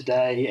we do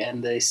today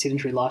and the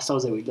sedentary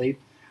lifestyles that we lead,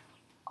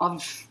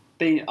 I've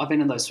been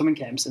in those swimming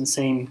camps and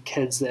seen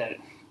kids that are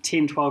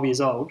 10, 12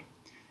 years old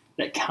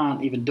that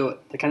can't even do it.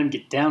 They can't even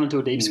get down into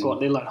a deep squat,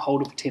 let alone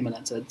hold it for 10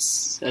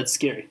 minutes. It's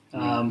scary.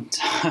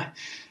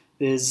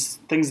 There's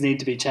things need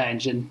to be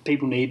changed, and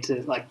people need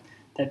to, like,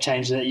 that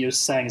change that you're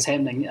saying is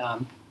happening,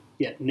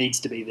 needs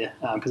to be there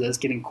because it's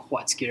getting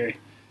quite scary.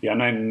 Yeah, I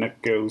know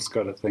Nick Gill's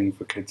got a thing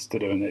for kids to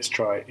do, and that's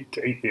try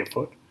to eat their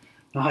foot.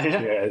 Oh,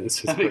 yeah? Yeah,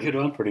 it's That'd be a good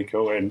one. Pretty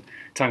cool. And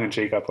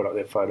tongue-in-cheek, I put up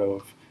that photo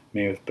of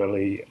me with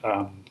Billy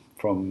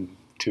from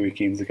 2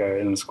 weekends ago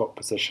in a squat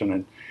position,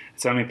 and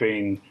it's only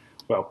been,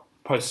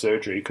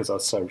 post-surgery because I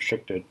was so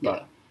restricted,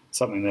 but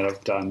something that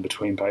I've done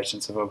between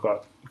patients. If I've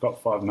got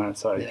 5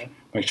 minutes, I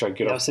make sure I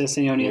get off. I've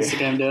seen you on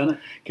Instagram doing it.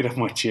 Get off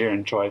my chair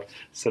and try to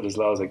sit as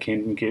low as I can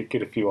and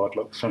get a few odd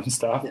looks from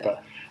staff. Yeah.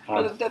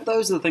 But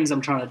those are the things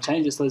I'm trying to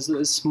change. It's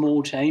those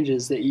small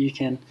changes that you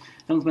can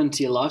implement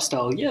into your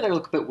lifestyle. Yeah, they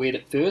look a bit weird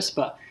at first,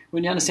 but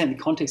when you understand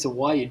the context of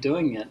why you're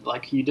doing it,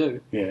 like you do,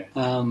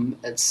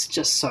 it's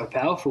just so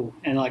powerful.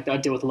 And like, I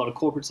deal with a lot of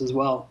corporates as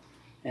well.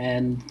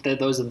 And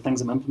those are the things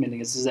I'm implementing.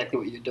 It's exactly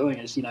what you're doing.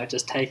 Is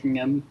just taking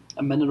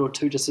a minute or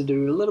two just to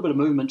do a little bit of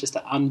movement, just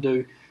to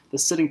undo the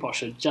sitting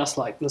posture, just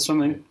like the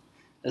swimming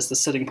is the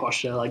sitting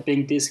posture. Like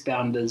being desk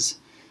bound is,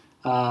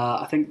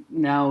 I think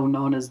now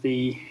known as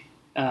the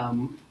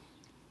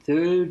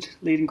third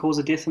leading cause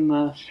of death in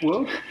the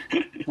world.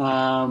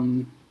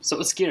 So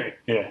it's scary.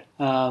 Yeah.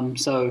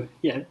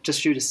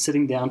 Just due to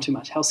sitting down too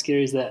much. How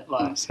scary is that?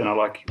 And I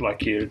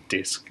like your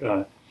desk.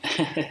 I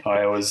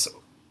was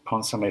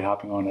constantly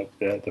harping on it,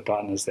 the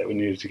partners, that we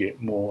needed to get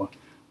more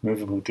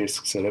movable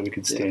desks so that we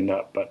could stand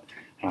up. But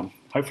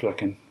hopefully I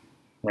can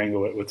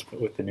wrangle it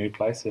with the new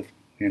place.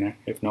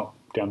 If not,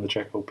 down the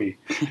track will be,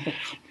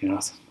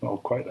 I'll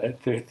quote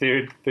that,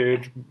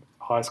 third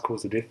highest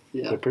cause of death.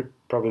 Yeah.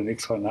 Probably the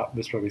next one up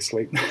is probably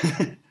sleep.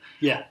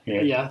 Yeah,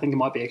 I think it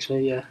might be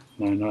actually. Yeah.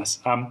 No, nice.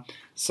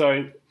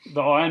 So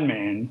the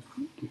Ironman,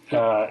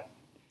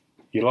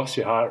 you lost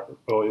your heart,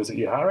 or is it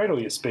your heart rate or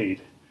your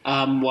speed?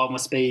 My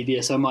speed,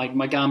 yeah. So my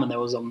Garmin that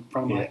was on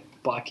front of my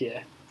bike,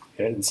 yeah.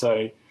 Yeah, and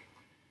so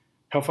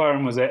how far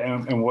in was that,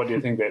 and what do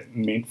you think that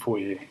meant for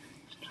you?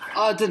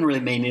 It didn't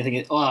really mean anything.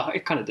 It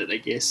kind of did, I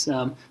guess. So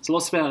I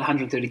lost about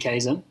 130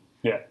 k's in.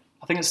 Yeah.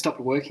 I think it stopped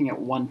working at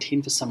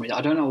 110 for some reason.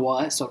 I don't know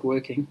why it stopped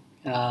working.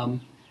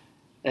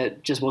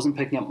 It just wasn't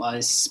picking up my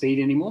speed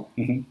anymore.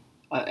 Mm-hmm.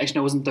 Actually,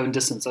 I wasn't doing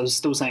distance. I was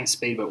still saying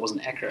speed, but it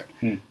wasn't accurate.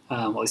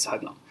 At least I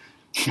hope not.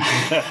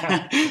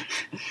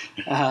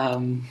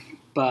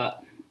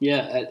 But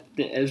yeah,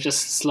 it was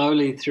just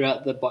slowly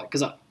throughout the bike,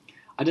 because I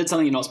did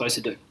something you're not supposed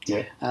to do.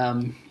 Yeah.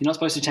 You're not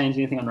supposed to change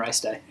anything on race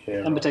day,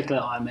 in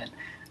particular Ironman.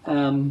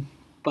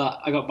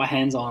 But I got my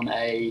hands on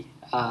a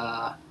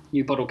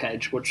new bottle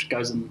cage, which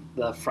goes in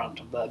the front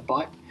of the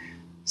bike.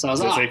 So I was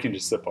so you can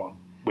just sip on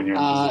when you're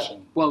in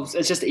position? Well,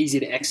 it's just easy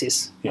to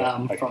access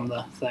from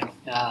the thing.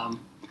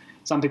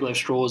 Some people have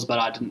straws, but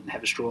I didn't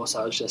have a straw,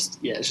 so it's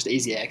just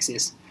easy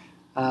access.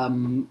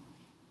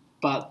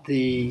 But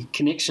the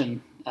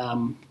connection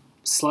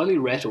slowly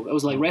rattled. It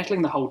was like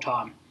rattling the whole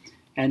time.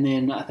 And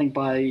then I think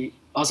I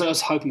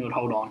was hoping it would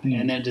hold on.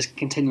 And then it just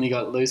continually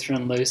got looser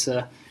and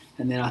looser.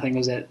 And then I think it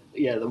was at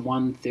the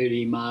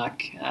 130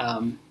 mark.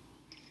 It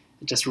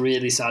just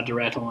really started to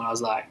rattle, and I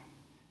was like,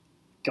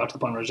 got to the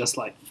point where I just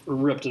like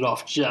ripped it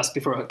off just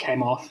before it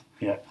came off.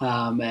 Yeah.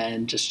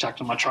 And just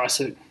chucked on my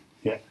tri-suit.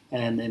 Yeah.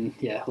 And then,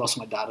 lost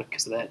my data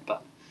because of that.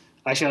 But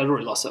actually, I'd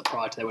already lost it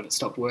prior to that when it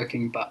stopped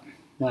working. But,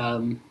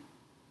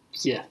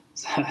 yeah.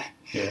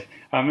 Yeah.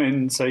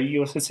 And so you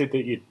also said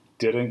that you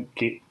didn't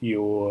get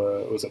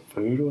your, was it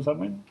food or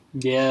something?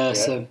 Yeah.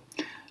 So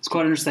it's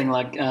quite interesting.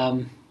 Like,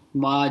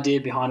 my idea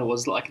behind it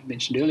was, like I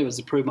mentioned earlier, was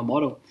to prove my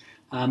model.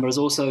 But it was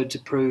also to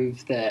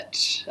prove that...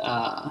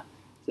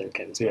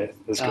 okay, that's good.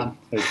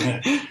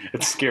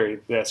 It's scary.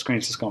 The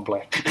screen's just gone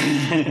black.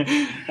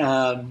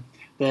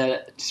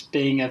 That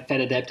being a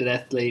fat-adapted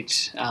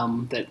athlete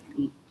that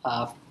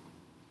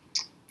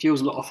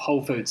fuels a lot of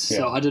whole foods. Yeah.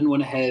 So I didn't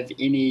want to have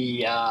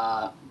any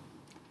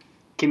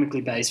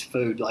chemically-based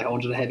food. Like I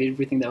wanted to have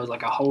everything that was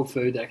like a whole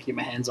food that I could get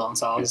my hands on.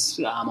 So I was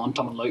on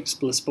Tom and Luke's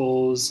Bliss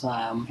Balls.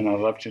 And I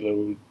loved your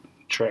little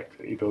track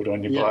that you built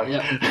on your bike.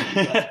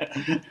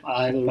 Yeah.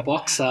 I had a little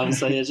box,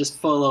 just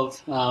full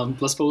of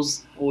Bliss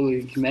Balls, all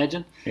you can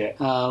imagine. Yeah.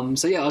 I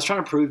was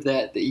trying to prove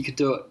that you could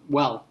do it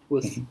well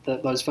with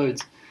those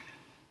foods.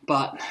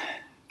 But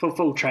for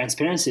full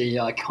transparency,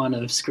 I kind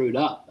of screwed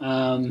up.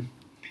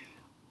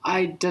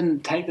 I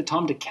didn't take the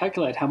time to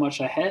calculate how much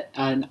I had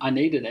and I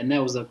needed, and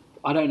that was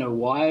I don't know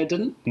why I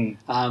didn't. It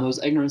was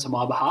ignorance on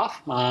my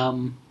behalf.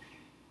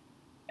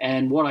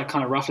 And what I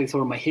kind of roughly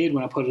thought in my head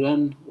when I put it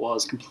in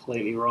was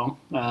completely wrong.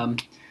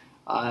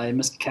 I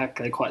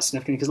miscalculated quite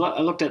significantly because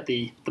I looked at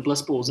the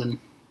Bliss Balls and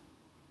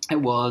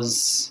it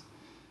was,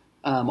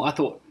 I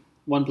thought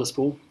one Bliss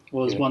Ball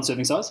was one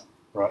serving size.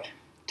 Right.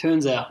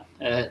 Turns out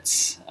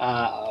it's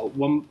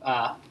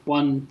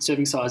one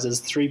serving size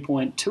is 3.2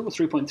 or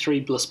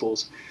 3.3 Bliss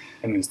Balls.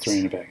 And there's 3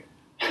 in a packet.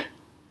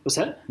 What's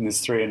that? And there's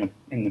 3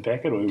 in the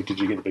packet, or did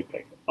you get the big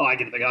packet? Oh, I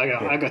get the big.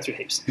 I go through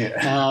heaps.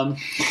 Yeah.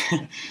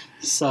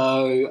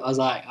 So I was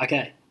like,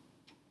 okay,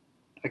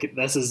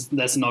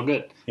 that's not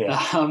good. Yeah.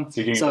 So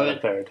you're getting about a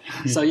third.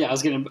 So I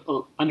was getting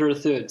under a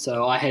third.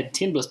 So I had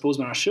 10 Bliss Balls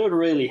when I should have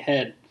really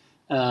had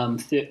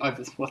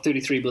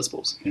 33 Bliss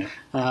Balls. Yeah.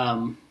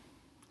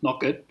 Not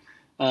good.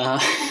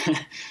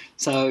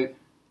 So I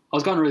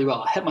was going really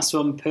well. I hit my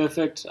swim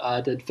perfect. I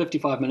did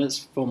 55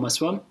 minutes for my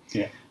swim.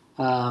 Yeah.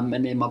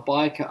 And then my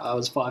bike, I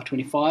was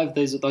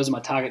 5:25. Those are my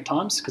target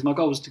times because my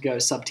goal was to go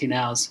sub 10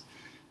 hours,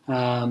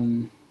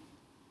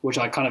 which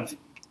I kind of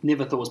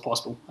never thought was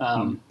possible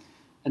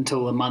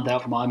until a month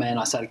out from Ironman.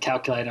 I started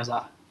calculating. I was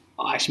like,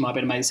 I actually might be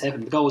able to make this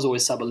happen. The goal was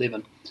always sub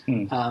 11,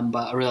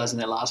 but I realized in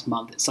that last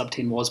month that sub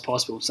 10 was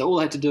possible. So all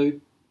I had to do,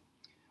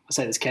 I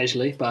say this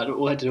casually, but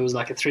all I had to do was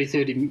like a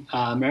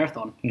 3:30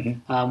 marathon,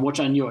 which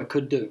I knew I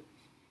could do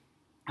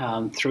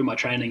through my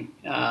training.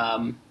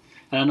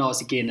 And I know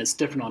it's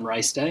different on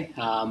race day,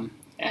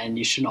 and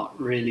you should not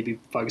really be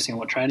focusing on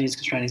what training is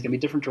because training is going to be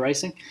different to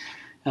racing.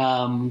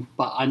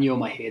 But I knew in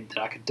my head that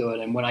I could do it,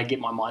 and when I get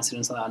my mindset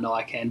in something, I know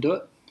I can do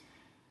it.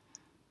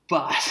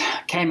 But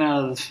came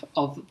out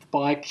of the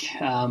bike,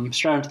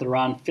 straight into the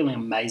run, feeling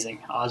amazing.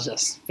 I was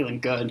just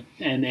feeling good.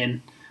 And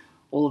then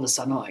all of a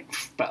sudden, like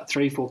about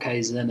 3-4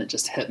 Ks in, it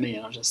just hit me,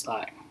 and I was just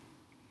like,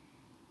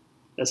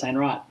 this ain't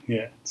right.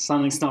 Yeah.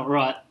 Something's not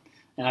right.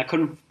 And I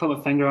couldn't put my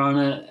finger on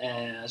it,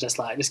 and I was just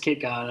like, just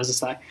keep going. I was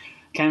just like,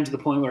 came to the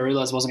point where I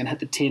realized I wasn't going to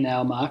hit the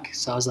 10-hour mark.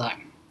 So I was like,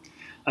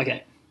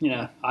 okay,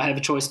 I have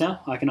a choice now.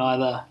 I can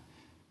either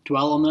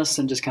dwell on this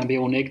and just kind of be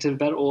all negative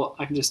about it, or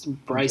I can just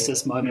embrace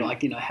this moment. Yeah.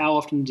 Like, how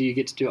often do you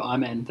get to do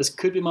Ironman? This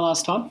could be my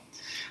last time.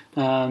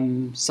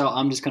 So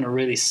I'm just going to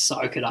really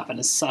soak it up. And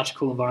it's such a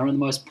cool environment,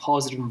 the most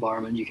positive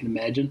environment you can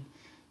imagine.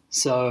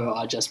 So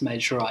I just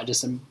made sure I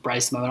just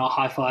embraced the moment. I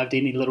high-fived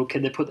any little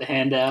kid that put their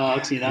hand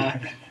out,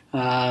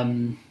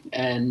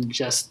 and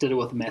just did it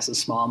with a massive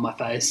smile on my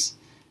face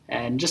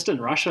and just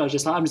didn't rush it. I was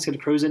just like, I'm just going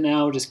to cruise it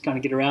now, just kind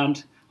of get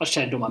around. I was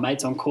chatting to all my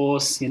mates on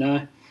course, they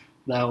were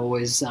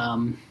always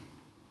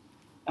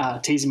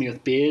teasing me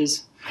with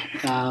beers.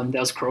 That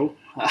was cruel.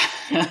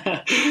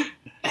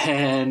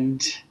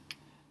 And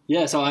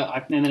so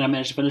and then I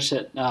managed to finish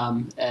it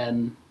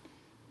in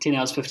 10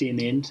 hours 50 in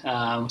the end.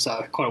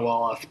 So quite a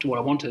while after what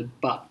I wanted,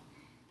 but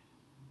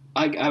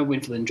I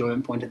went for the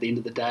enjoyment point at the end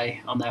of the day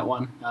on that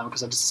one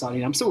because I just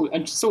decided I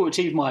still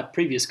achieved my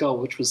previous goal,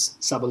 which was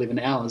sub 11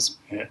 hours.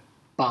 Yeah.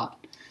 But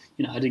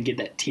I didn't get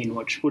that 10,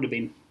 which would have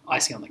been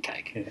icing on the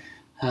cake.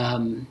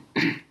 Yeah.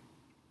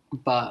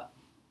 But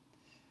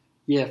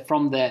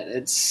from that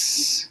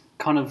it's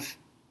kind of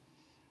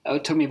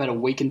it took me about a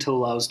week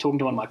until I was talking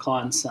to one of my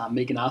clients,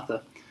 Megan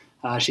Arthur.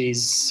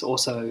 She's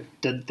also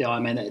did the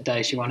Ironman that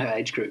day. She won her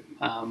age group.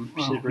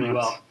 She did really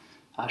well.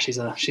 She's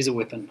a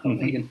weapon,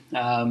 Megan.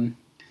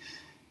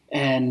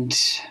 And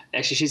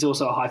actually, she's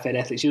also a high-fat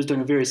athlete. She was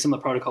doing a very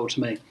similar protocol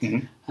to me.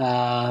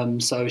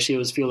 So she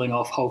was fueling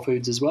off whole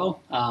foods as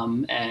well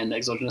and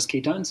exogenous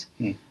ketones.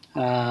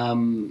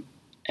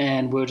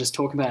 And we were just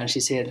talking about it, and she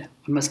said,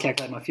 I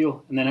miscalculated my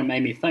fuel. And then it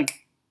made me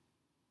think,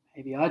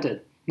 maybe I did.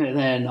 And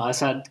then I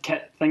started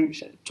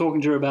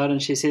talking to her about it,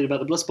 and she said about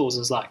the Bliss Balls. I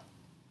was like,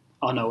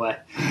 Oh, no way.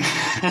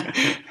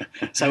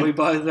 So we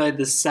both made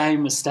the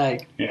same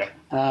mistake. Yeah.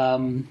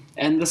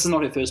 And this is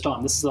not her first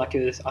time. This is I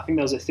think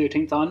that was her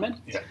 13th Ironman.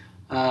 Yeah.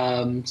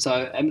 So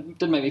and it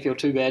didn't make me feel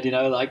too bad,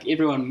 like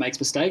everyone makes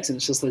mistakes and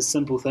it's just those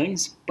simple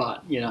things.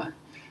 But,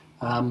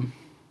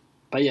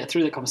 but yeah,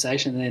 through that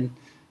conversation, then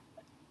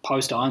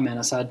post Ironman,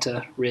 I started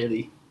to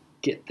really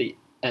get the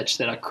itch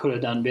that I could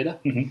have done better.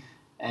 Mm-hmm.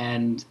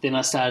 And then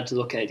I started to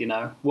look at,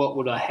 what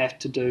would I have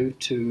to do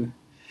to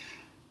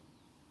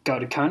go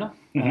to Kona?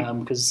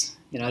 Because,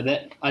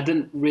 that I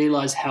didn't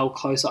realise how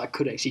close I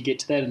could actually get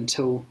to that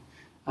until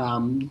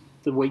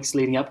the weeks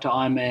leading up to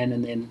Ironman,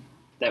 and then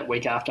that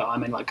week after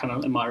Ironman, like kind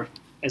of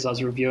as I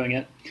was reviewing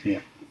it. Yeah.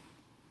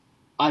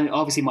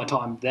 Obviously my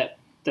time that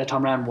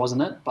time around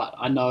wasn't it, but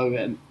I know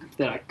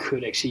that I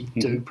could actually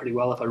do pretty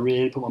well if I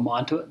really put my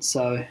mind to it.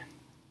 So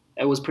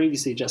it was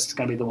previously just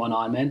going to be the one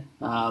Ironman.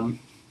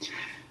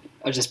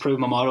 I just proved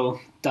my model,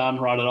 done,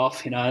 write it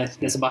off.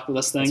 There's a bucket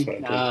list thing.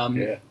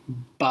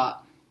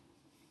 But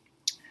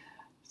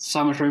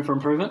so much room for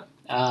improvement.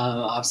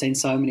 I've seen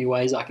so many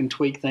ways I can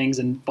tweak things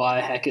and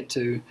biohack it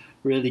to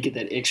really get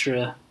that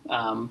extra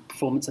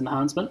performance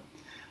enhancement.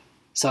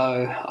 So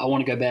I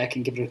want to go back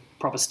and give it a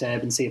proper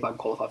stab and see if I can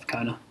qualify for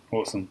Kona.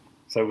 Awesome.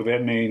 So would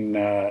that mean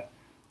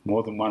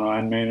more than one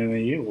Ironman in a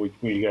year? Will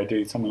you go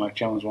do something like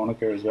Challenge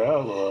Wanaka as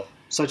well? Or?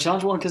 So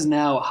Challenge Wanaka is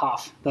now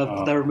half. They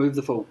removed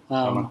the full.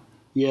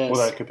 Yes.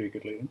 Well, that could be a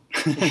good lead-in.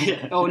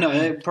 Yeah. Oh, no,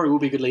 it probably will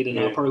be a good lead-in.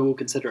 I probably will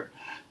consider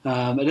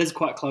it. It is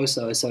quite close,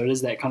 though, so it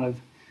is that kind of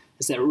 –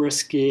 it's that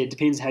risk. Yeah, it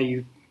depends how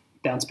you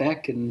bounce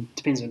back and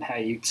depends on how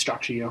you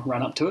structure your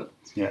run up to it.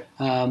 Yeah.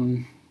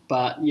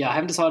 But, yeah, I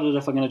haven't decided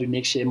if I'm going to do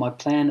next year. My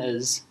plan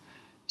is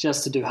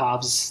just to do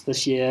halves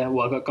this year.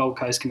 Well, I've got Gold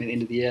Coast coming at the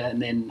end of the year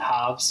and then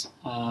halves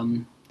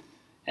and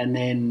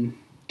then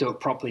do it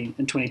properly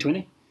in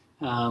 2020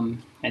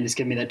 and just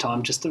give me that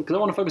time just because I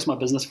want to focus my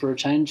business for a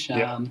change. I'm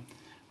going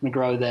to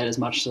grow that as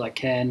much as I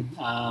can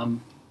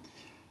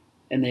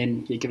and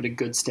then give it a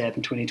good stab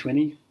in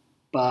 2020.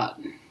 But,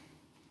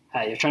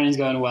 hey, if training's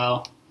going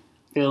well,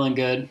 feeling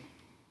good,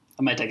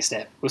 I may take a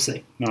stab. We'll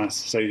see. Nice.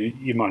 So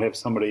you might have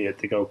somebody at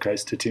the Gold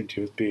Coast to tempt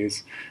you with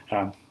beers.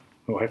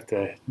 We'll have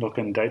to look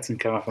in dates and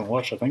come up and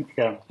watch, I think.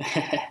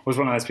 Was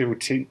one of those people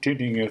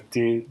tempting you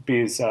with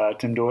beers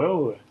Tim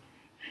Doyle?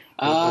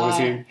 Or was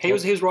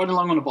he was riding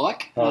along on a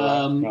bike.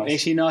 Nice.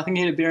 Actually, no, I think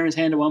he had a beer in his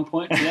hand at one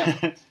point.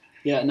 Yeah.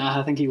 Yeah, no,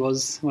 I think he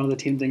was one of the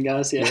tempting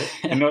guys, yeah.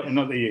 And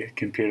not that you're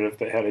competitive,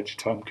 but how did your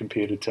time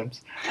compare to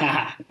Tim's?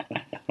 I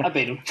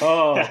beat him.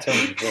 Oh,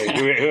 Tim.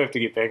 He'll have to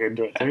get back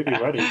into it too,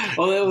 buddy.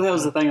 Well, that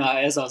was the thing.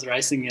 As I was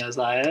racing, I was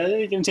like, are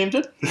you getting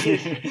tempted?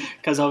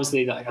 Because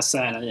obviously, like I was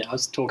saying, I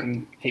was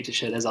talking heaps of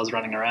shit as I was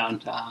running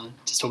around,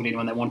 just talking to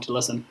anyone that wanted to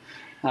listen.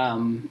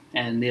 And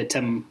yeah,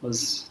 Tim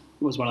was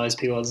one of those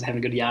people I was having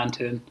a good yarn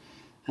to.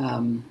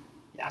 And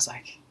I was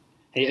like,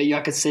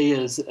 I could see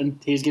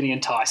he's getting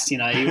enticed.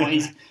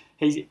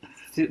 He's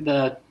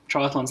the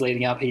triathlons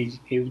leading up. He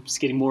was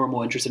getting more and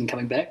more interested in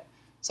coming back.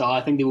 So I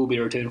think there will be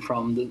a return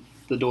from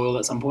the Doyle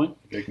at some point.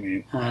 Big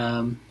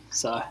man.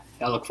 So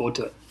I look forward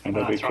to it.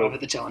 And throw over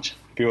the challenge.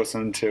 It'd be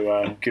awesome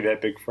to get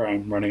that big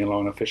frame running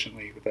along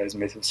efficiently with those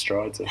massive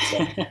strides. It's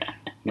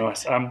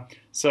nice.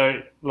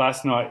 So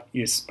last night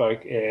you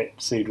spoke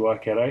at Seed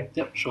Waikato.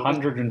 Yep, sure.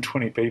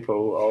 120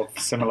 people of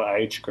similar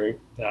age group.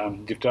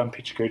 You've done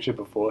Pichikucha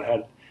before.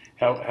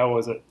 How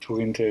was it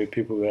talking to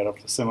people that are of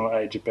a similar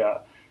age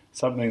about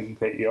something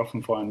that you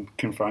often find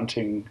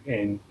confronting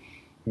and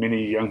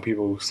many young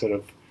people sort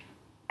of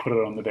put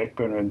it on the back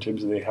burner in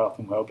terms of their health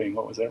and well-being?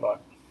 What was that like?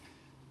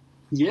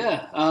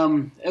 Yeah,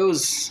 it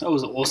was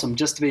awesome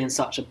just to be in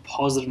such a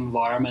positive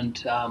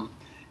environment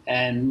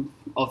and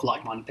of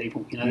like-minded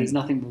people. There's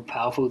nothing more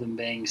powerful than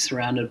being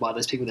surrounded by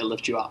those people that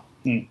lift you up.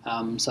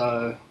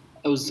 So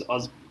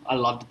I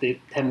loved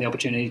having the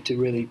opportunity to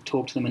really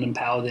talk to them and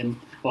empower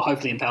them, or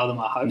hopefully empower them,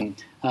 I hope,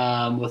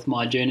 with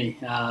my journey.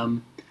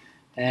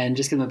 And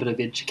just give them a bit of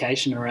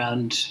education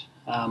around,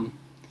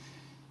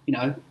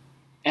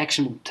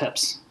 actionable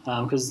tips.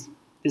 Because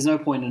there's no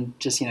point in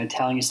just,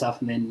 telling you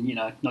stuff and then,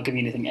 not giving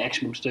you anything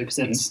actionable to do.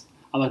 Because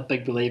I'm a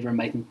big believer in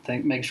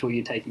making sure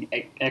you're taking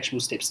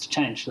actionable steps to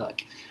change.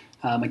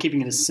 And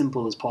keeping it as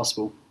simple as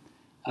possible.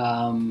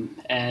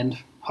 And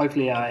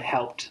hopefully I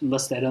helped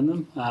enlist that in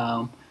them.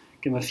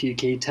 Give them a few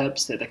key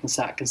tips that they can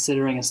start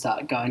considering and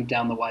start going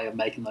down the way of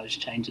making those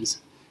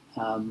changes.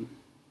 I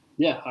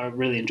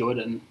really enjoyed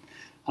it. And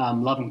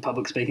loving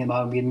public speaking.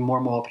 I'm getting more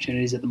and more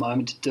opportunities at the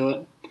moment to do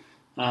it.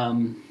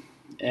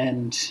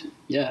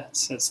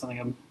 That's something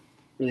I'm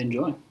really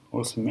enjoying.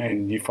 Awesome,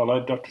 man. You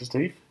followed Dr.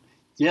 Steve?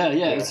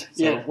 Yeah.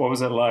 So what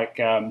was it like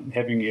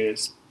having your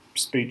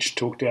speech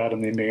talked out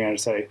and then being able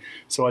to say,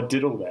 so I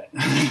did all that?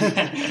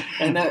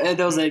 and that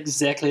was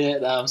exactly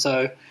it.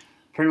 So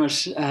pretty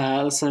much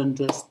listened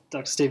to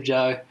Dr. Steve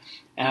Joe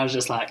and I was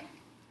just like,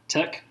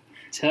 tick,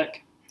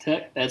 tick,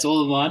 tick. That's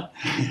all of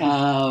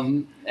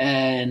mine.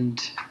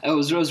 And it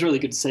was really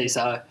good to see.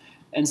 So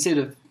instead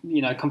of,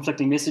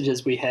 conflicting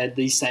messages, we had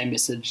the same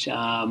message.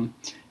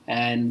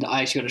 And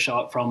I actually got to show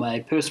it from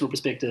a personal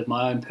perspective,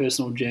 my own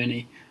personal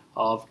journey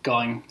of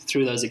going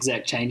through those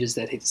exact changes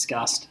that he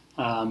discussed.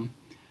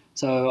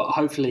 So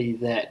hopefully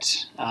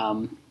that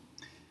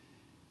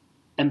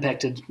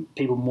impacted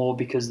people more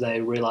because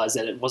they realised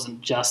that it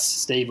wasn't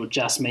just Steve or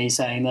just me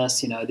saying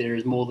this. There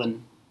is more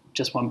than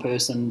just one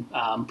person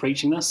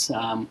preaching this.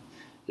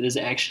 It is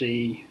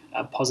actually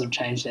a positive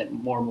change that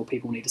more and more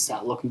people need to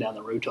start looking down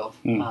the route of.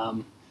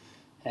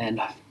 And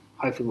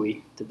hopefully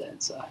we did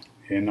that. So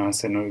yeah,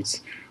 nice. And it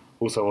was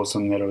also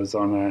awesome that it was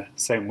on the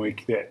same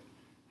week that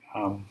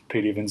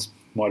Pete Evans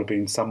might have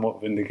been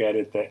somewhat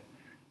vindicated that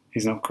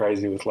he's not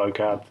crazy with low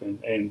carb, and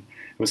it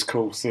was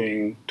cool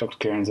seeing Dr.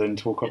 Cairns in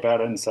talk about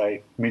it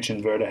and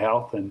mention Verta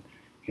Health and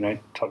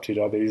type 2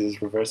 diabetes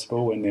is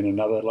reversible, and then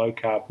another low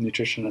carb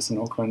nutritionist in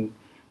Auckland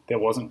that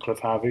wasn't Cliff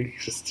Harvey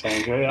just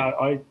saying, hey,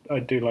 I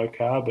do low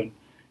carb and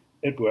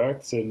it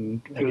works.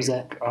 And who was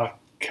that? I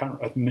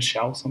can't,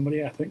 Michelle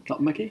somebody, I think.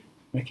 Not Mickey?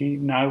 Mickey?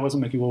 No, it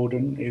wasn't Mickey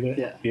Walden either.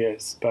 Yeah.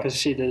 Yes, but because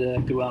she did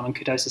a good one on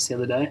ketosis the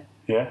other day.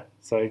 Yeah.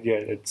 So yeah,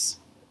 it's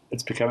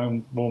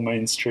becoming more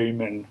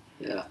mainstream, and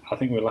yeah, I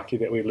think we're lucky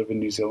that we live in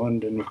New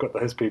Zealand and we've got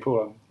those people.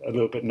 I'm a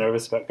little bit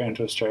nervous about going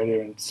to Australia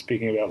and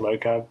speaking about low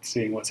carb,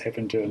 seeing what's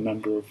happened to a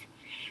number of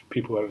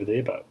people over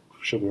there, but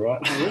she'll be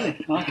right. Oh,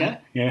 really? Okay.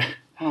 Yeah.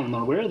 Oh, I'm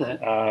not aware of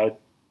that.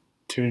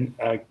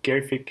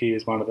 Gary Fitke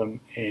is one of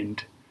them,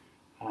 and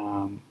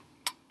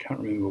can't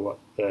remember what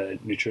the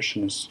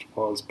nutritionist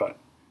was, but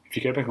if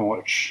you go back and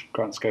watch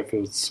Grant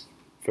Schofield's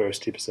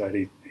first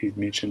episode, he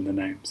mentioned the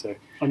name. So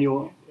on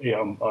your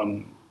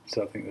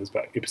so I think it was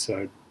about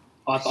episode.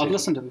 I've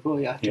listened to it before.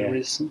 Yeah, I have to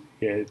listen.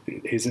 Yeah,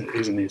 he's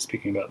in there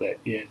speaking about that.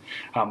 Yeah,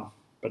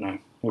 but no,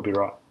 we'll be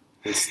right.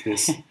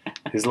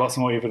 There's lots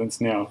more evidence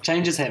now.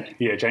 Change is happening.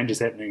 Yeah, change is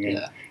happening,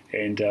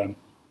 and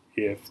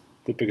if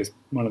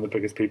one of the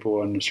biggest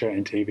people on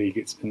Australian TV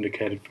gets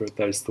vindicated for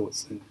those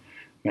thoughts, then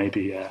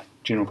maybe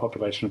general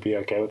population will be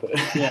okay with it.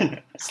 Yeah,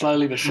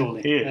 slowly but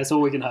surely. Yeah, that's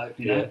all we can hope.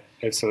 Yeah,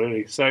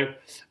 absolutely. So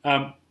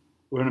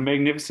we're in a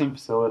magnificent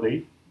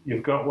facility.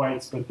 You've got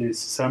weights, but there's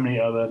so many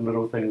other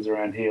little things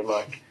around here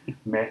like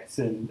mats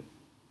and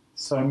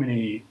so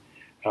many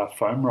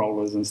foam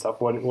rollers and stuff.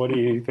 What do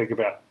you think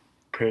about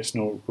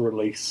personal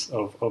release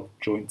of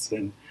joints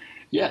and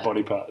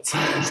body parts?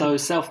 So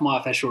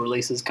self-myofascial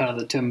release is kind of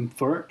the term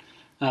for it.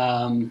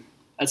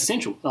 It's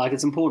essential. Like,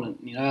 it's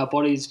important. Our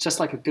body's just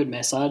like a good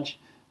massage.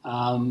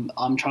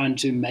 I'm trying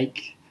to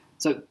make...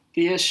 So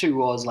the issue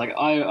was, like,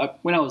 I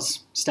when I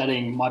was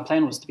studying, my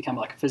plan was to become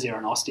like a physio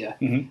and osteo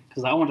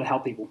because I wanted to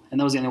help people, and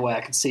that was the only way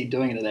I could see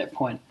doing it at that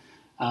point.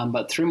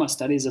 But through my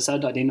studies, I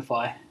started to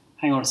identify,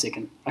 hang on a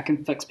second, I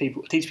can teach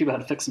people how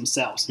to fix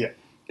themselves. Yeah.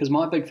 Because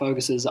my big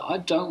focus is I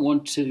don't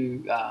want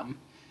to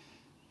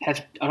I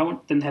don't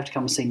want them to have to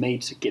come and see me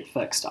to get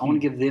fixed. I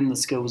want to give them the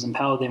skills,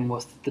 empower them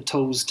with the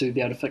tools to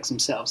be able to fix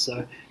themselves.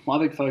 So my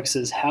big focus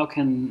is how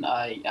can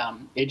I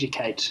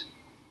educate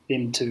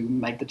them to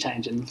make the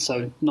change, and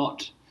so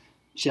not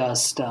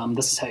just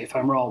this is how you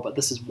foam roll, but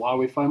this is why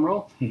we foam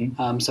roll.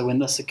 So when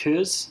this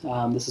occurs,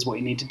 this is what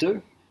you need to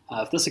do.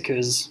 If this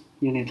occurs,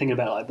 you need to think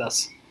about it like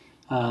this.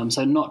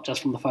 So not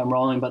just from the foam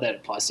rolling, but that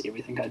applies to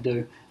everything I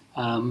do.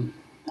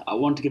 I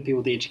want to give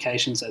people the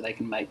education so they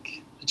can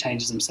make the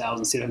changes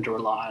themselves instead of having to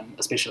rely on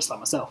a specialist like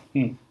myself.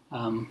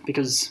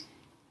 Because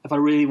if I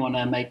really want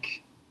to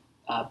make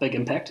a big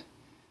impact,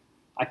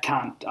 I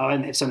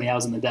only have so many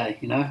hours in the day,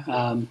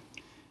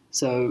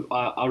 So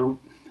I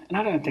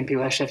don't think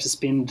people actually have to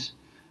spend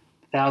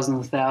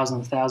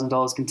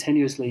 $1,000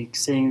 continuously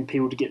seeing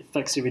people to get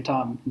fixed every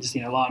time and just,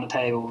 lie on a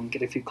table and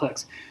get a few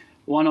clicks.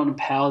 Why not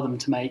empower them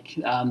to make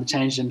the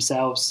change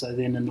themselves, so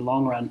then in the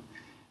long run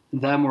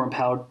they're more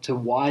empowered to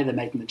why they're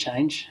making the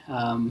change,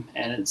 and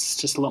it's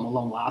just a lot more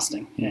long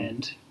lasting.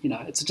 And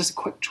it's just a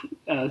quick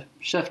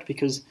shift,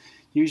 because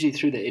usually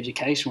through the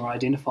education we're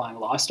identifying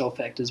lifestyle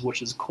factors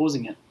which is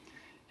causing it,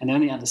 and they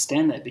only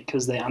understand that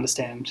because they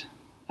understand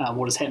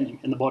what is happening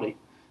in the body.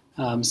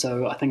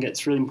 So I think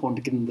it's really important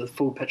to give them the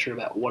full picture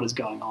about what is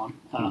going on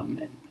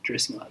and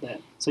addressing it like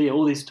that. So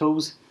all these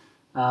tools,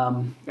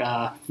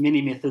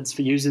 many methods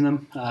for using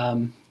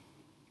them.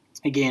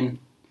 Again,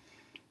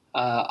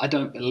 I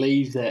don't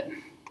believe that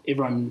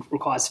everyone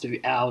requires to do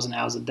hours and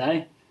hours a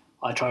day.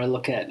 I try to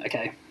look at,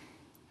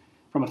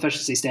 from an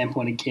efficiency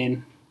standpoint,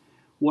 again,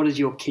 what is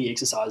your key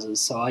exercises?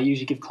 So I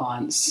usually give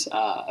clients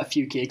a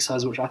few key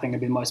exercises which I think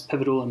have been most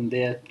pivotal in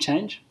their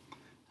change.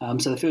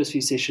 So the first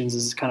few sessions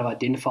is kind of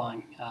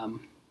identifying.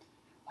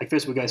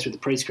 First we go through the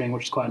pre-screen,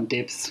 which is quite in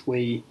depth.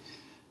 We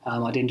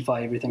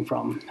identify everything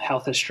from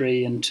health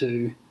history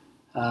into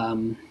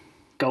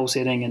goal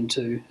setting,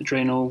 into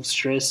adrenal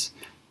stress,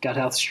 gut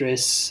health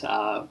stress,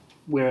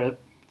 where the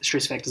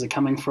stress factors are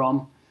coming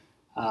from,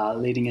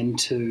 leading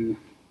into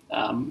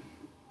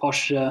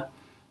posture,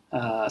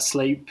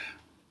 sleep,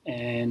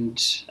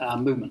 and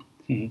movement.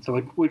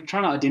 So we're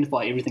trying to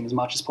identify everything as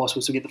much as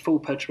possible so we get the full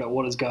picture about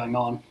what is going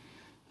on.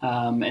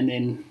 And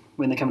then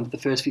when they come into the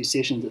first few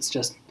sessions, it's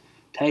just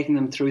taking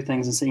them through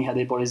things and seeing how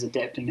their body's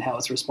adapting, how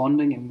it's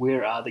responding, and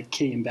where are the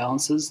key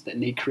imbalances that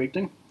need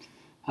correcting.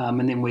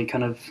 And then we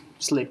kind of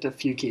select a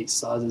few key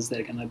exercises that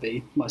are going to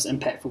be most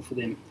impactful for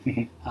them.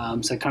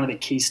 So kind of the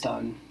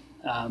keystone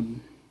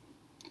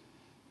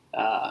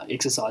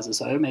exercises.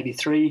 So maybe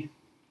 3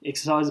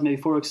 exercises,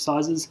 maybe 4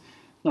 exercises,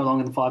 no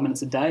longer than 5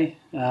 minutes a day,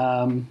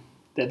 that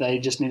they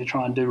just need to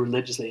try and do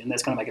religiously, and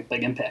that's going to make a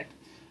big impact.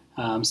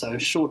 So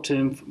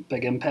short-term,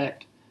 big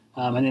impact,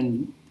 and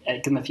then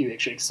give them a few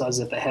extra exercises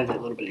if they have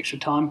that little bit extra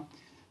time.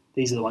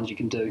 These are the ones you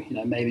can do.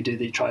 Maybe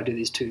try to do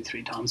these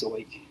 2-3 times a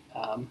week.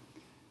 And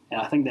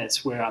I think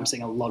that's where I'm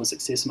seeing a lot of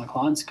success in my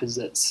clients, because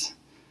it's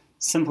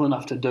simple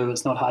enough to do.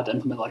 It's not hard to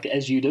implement, like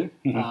as you do.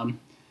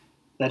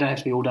 They don't have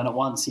to be all done at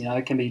once.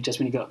 It can be just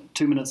when you've got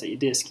 2 minutes at your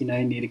desk, you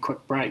need a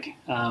quick break.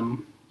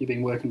 You've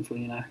been working for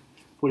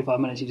 45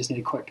 minutes. You just need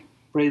a quick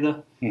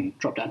breather,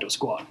 drop down to a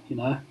squat.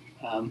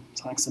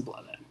 Something simple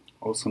like that.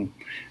 Awesome.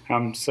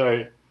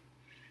 So,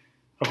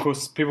 of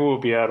course, people will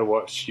be able to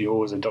watch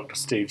yours and Dr.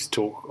 Steve's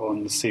talk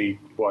on the See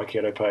Why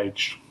Keto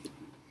page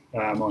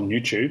on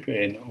YouTube,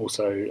 and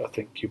also I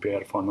think you'll be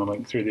able to find the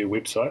link through their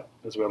website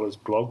as well as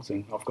blogs,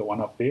 and I've got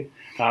one up there.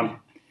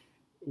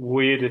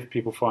 Where do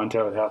people find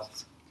Tailored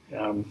Health?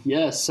 So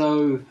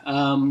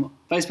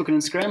Facebook and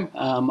Instagram.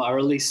 I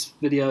release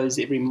videos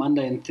every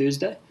Monday and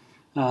Thursday.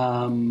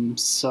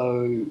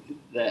 So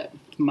that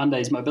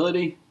Monday's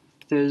mobility,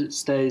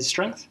 Thursday's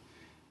strength.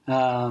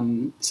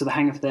 So the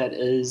hang of that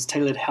is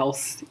Tailored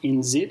Health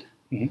NZ.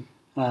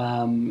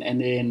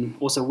 And then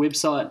also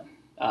website,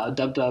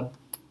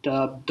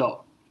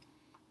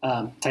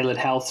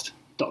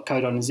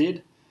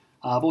 www.tailoredhealth.co.nz.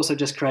 I've also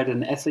just created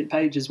an athlete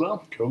page as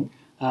well. Cool.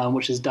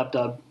 Which is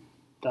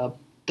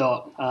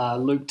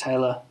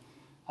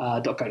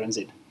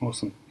www.luketaylor.co.nz.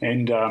 Awesome.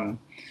 And on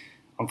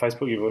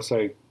Facebook, you've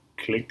also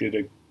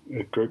collected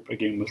a group,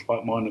 again, with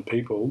like-minded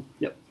people.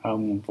 Yep.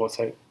 What's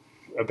that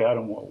about,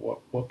 and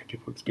what can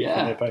people expect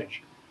from that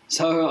page?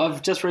 So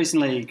I've just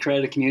recently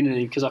created a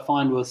community, because I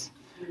find with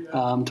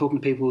talking to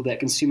people that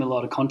consume a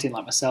lot of content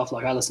like myself,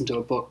 like I listen to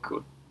a book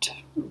or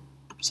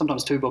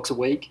sometimes 2 books a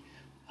week,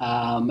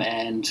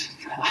 and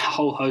a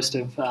whole host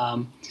of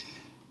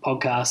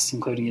podcasts,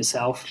 including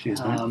yourself,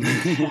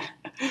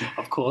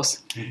 of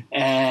course.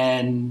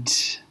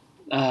 And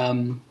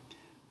I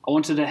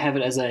wanted to have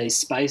it as a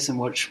space in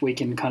which we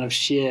can kind of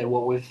share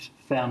what we've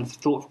found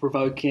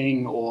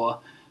thought-provoking, or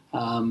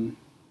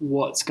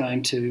what's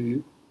made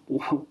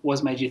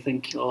you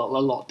think a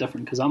lot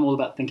different, because I'm all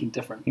about thinking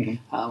different.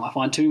 I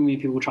find too many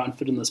people try and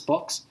fit in this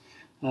box.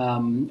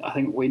 I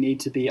think we need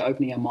to be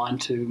opening our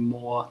mind to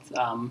more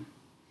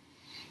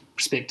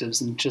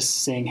perspectives and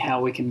just seeing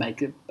how we can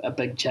make a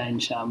big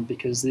change,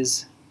 because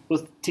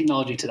with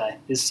technology today,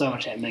 there's so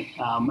much happening,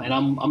 and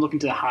I'm looking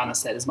to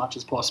harness that as much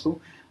as possible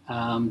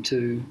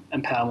to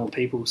empower more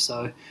people.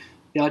 So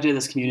the idea of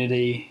this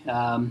community,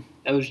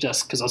 it was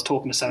just because I was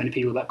talking to so many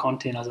people about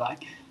content. I was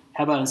like,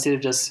 how about instead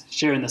of just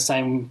sharing the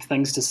same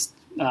things to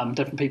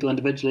different people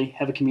individually,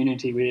 have a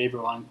community where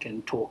everyone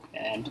can talk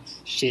and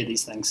share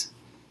these things.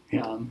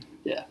 So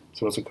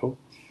what's it called?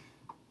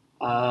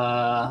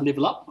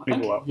 Level Up, I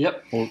think. Level Up.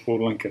 Yep.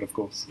 We'll link it, of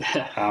course.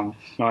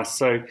 Nice.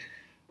 So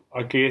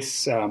I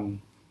guess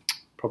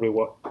probably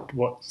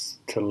what's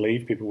to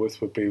leave people with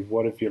would be,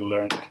 what have you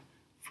learned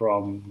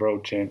from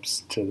world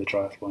champs to the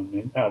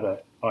triathlon,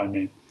 the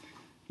Ironman?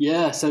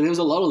 Yeah, so there was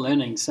a lot of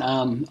learnings.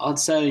 I'd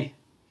say...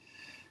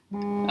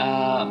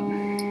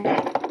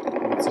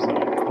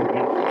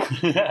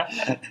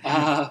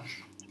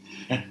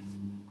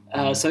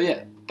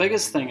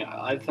 biggest thing,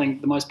 I think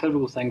the most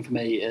pivotal thing for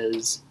me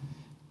is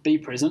be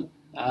present.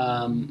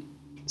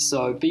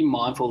 So be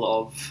mindful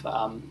of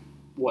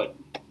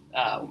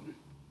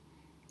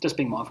just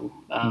being mindful.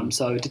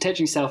 So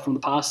detaching yourself from the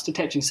past,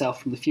 detaching yourself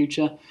from the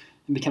future,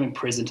 and becoming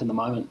present in the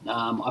moment.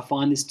 I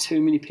find there's too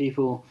many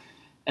people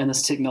in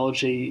this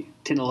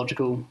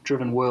technological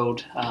driven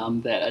world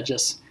that are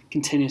just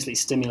continuously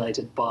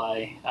stimulated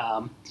by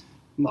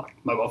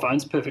mobile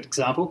phones. Perfect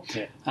example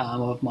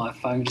of my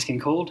phone just getting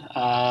called,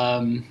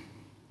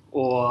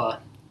 or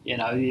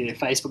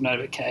Facebook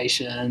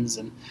notifications,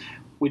 and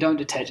we don't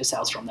detach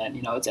ourselves from that.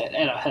 It's at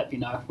our hip.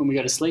 When we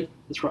go to sleep,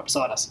 it's right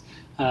beside us.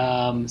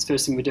 It's the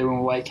first thing we do when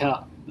we wake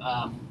up.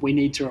 We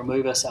need to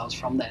remove ourselves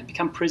from that and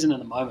become present in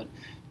the moment,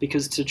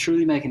 because to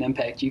truly make an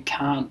impact, you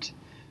can't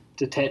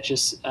detach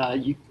us.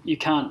 You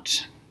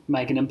can't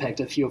make an impact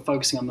if you're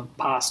focusing on the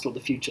past or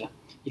the future.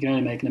 You can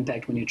only make an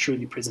impact when you're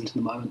truly present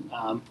in the moment.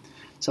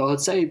 So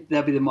I'd say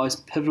that'd be the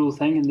most pivotal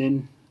thing, and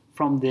then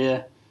from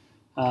there,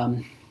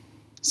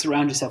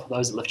 surround yourself with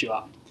those that lift you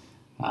up.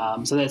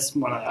 So that's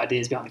one of the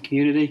ideas behind the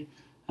community,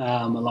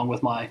 along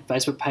with my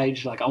Facebook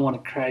page. Like, I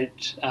want to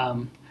create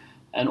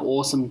an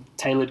awesome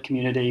tailored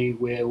community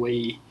where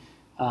we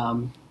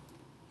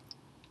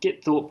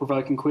get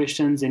thought-provoking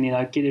questions and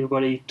get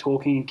everybody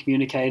talking and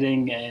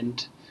communicating,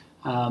 and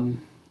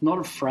not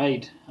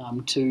afraid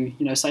to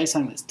say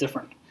something that's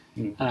different,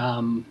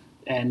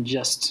 and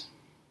just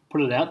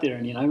put it out there,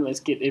 and let's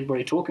get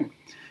everybody talking.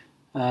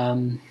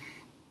 I'd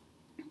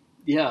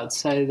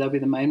say that'll be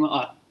the main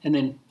one. And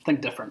then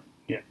think different.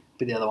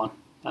 Be the other one,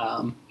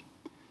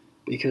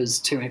 because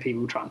too many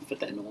people try and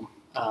fit that norm.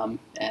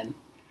 and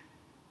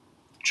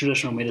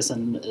traditional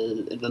medicine,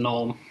 the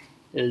norm,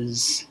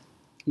 is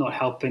not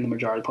helping the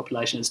majority of the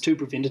population. It's too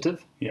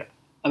preventative. Yeah.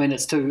 I mean,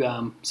 it's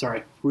too,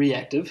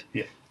 reactive.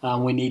 Yeah.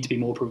 We need to be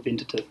more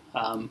preventative.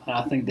 And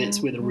I think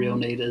that's where the real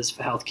need is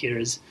for healthcare,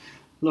 is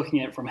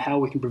looking at it from how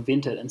we can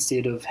prevent it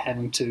instead of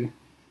having to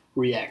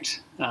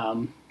react.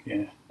 And,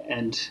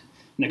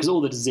 because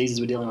all the diseases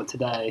we're dealing with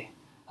today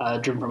are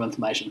driven from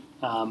inflammation,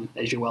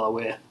 as you're well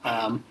aware.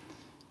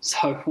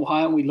 So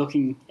why aren't we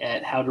looking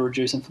at how to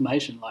reduce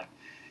inflammation? Like,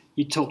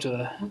 you talk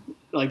to,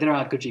 there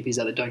are good GPs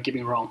out there, don't get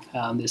me wrong.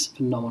 There's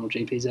phenomenal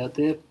GPs out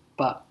there.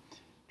 But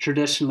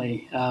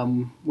traditionally,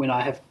 when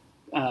I have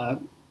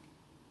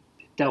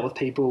dealt with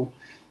people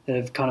that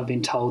have kind of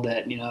been told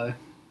that,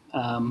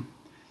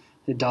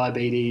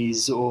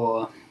 diabetes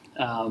or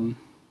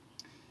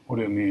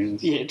autoimmune.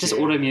 Yeah, just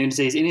autoimmune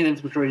disease, any of the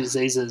inflammatory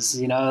diseases,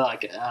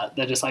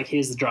 they're just like,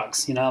 here's the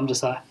drugs. I'm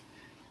just like,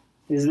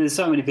 there's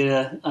so many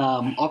better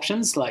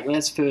options. Like,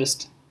 let's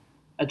first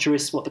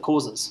address what the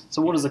cause is.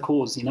 So what is the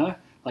cause,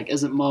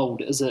 Is it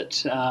mold? Is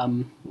it,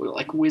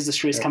 where's the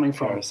stress coming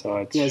from?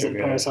 Parasites, is sugar,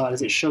 it parasite?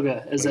 Is it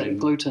sugar? Is it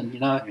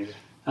gluten?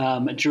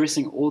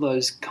 Addressing all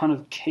those kind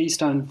of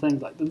keystone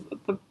things, like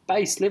the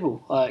base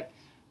level.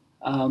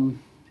 And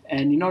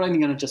you're not only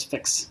going to just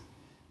fix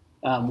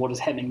what is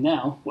happening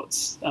now,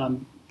 what's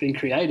been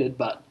created,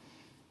 but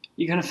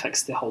you're going to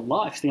fix their whole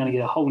life. They're going to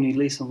get a whole new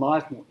lease on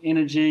life, more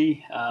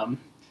energy, and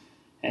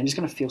just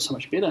going to feel so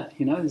much better.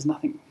 There's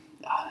nothing.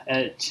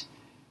 It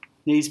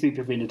needs to be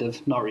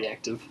preventative, not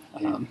reactive.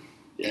 And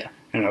it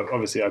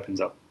obviously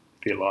opens up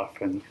their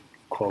life and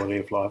quality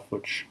of life,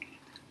 which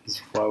is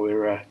why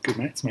we're good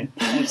mates, man.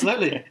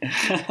 Absolutely.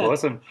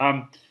 Awesome.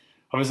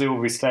 Obviously,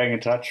 we'll be staying in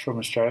touch from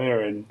Australia,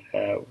 and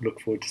look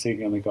forward to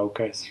seeing you on the Gold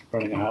Coast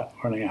running a half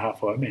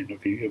Ironman. It'll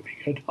be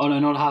good. Oh no,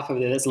 not half over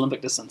there. That's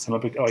Olympic distance.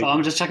 So yeah.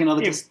 I'm just chucking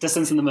another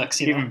distance in the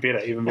mix. Even better.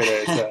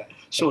 It's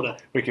shorter.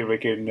 We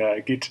can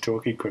get to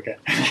talking quicker.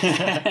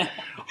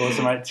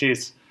 Awesome, mate.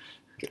 Cheers.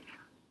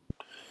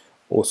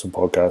 Awesome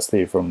podcast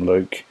there from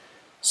Luke.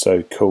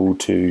 So cool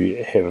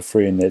to have a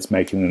friend that's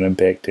making an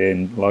impact,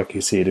 and like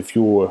you said, if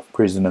you're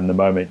present in the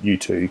moment, you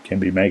too can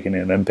be making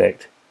an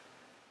impact.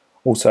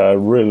 Also, I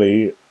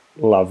really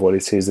love what he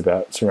says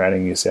about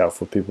surrounding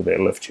yourself with people that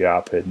lift you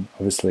up, and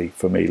obviously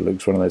for me,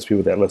 Luke's one of those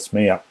people that lifts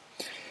me up.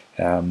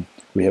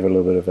 We have a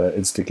little bit of an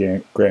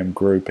Instagram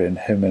group, and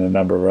him and a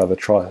number of other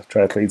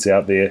triathletes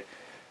out there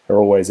are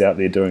always out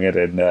there doing it,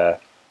 and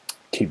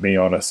keep me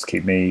honest,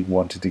 keep me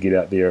wanting to get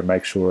out there and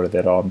make sure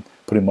that I'm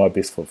putting my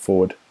best foot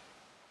forward.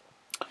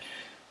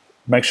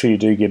 Make sure you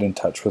do get in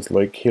touch with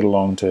Luke. Head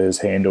along to his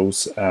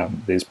handles.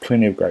 There's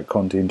plenty of great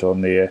content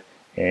on there,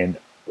 and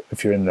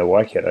if you're in the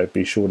Waikato,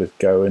 be sure to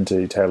go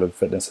into Tailored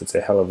Fitness. It's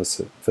a hell of a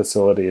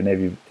facility,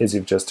 and as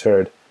you've just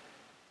heard,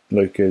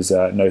 Luke is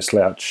no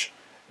slouch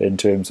in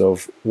terms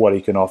of what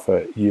he can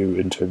offer you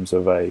in terms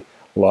of a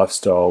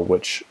lifestyle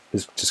which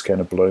is just going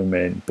to bloom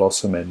and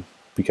blossom and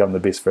become the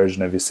best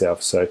version of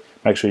yourself. So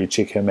make sure you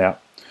check him out.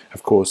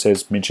 Of course,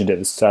 as mentioned at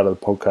the start of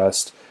the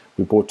podcast,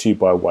 we're brought to you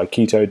by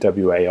Waiketo,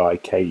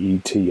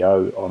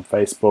 Waiketo on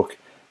Facebook.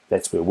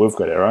 That's where we've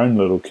got our own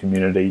little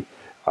community,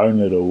 own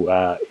little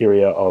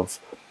area of,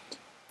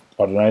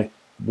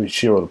 we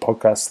share all the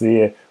podcasts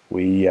there.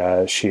 We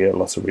share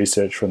lots of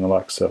research from the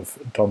likes of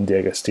Dom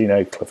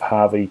D'Agostino, Cliff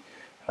Harvey,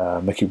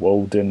 Mickey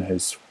Walden,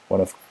 who's one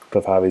of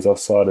Cliff Harvey's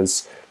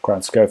offsiders,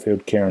 Grant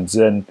Schofield, Karen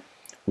Zinn.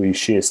 We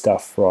share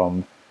stuff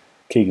from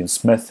Keegan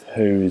Smith,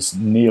 who is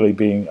nearly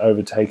being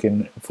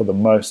overtaken for the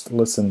most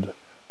listened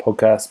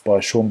podcast by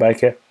Sean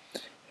Baker.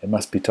 It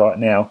must be tight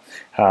now.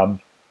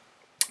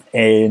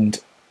 And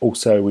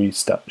also we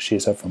share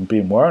stuff from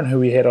Ben Warren, who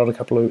we had on a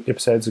couple of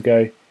episodes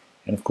ago.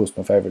 And of course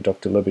my favourite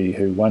Dr. Libby,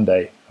 who one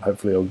day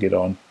hopefully will get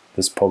on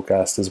this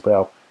podcast as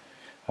well.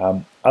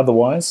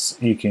 Otherwise,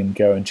 you can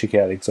go and check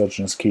out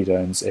Exogenous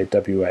Ketones at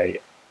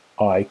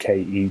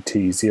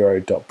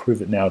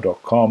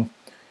waiketo0.proveitnow.com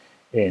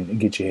and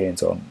get your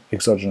hands on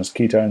Exogenous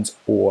Ketones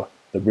or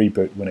the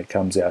reboot when it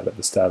comes out at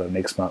the start of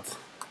next month.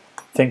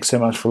 Thanks so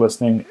much for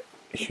listening.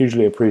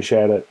 Hugely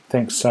appreciate it.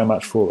 Thanks so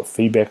much for all the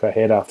feedback I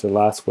had after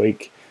last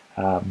week.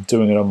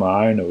 Doing it on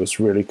my own, it was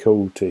really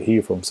cool to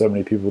hear from so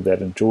many people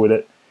that enjoyed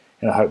it.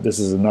 And I hope this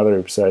is another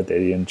episode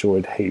that you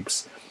enjoyed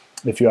heaps.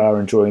 If you are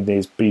enjoying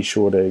these, be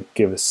sure to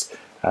give us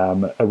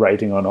a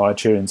rating on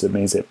iTunes. It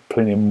means that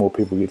plenty more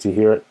people get to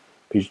hear it.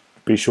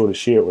 Be sure to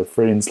share it with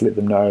friends. Let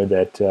them know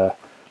that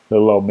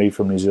little old me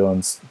from New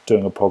Zealand's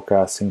doing a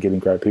podcast and getting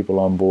great people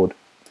on board.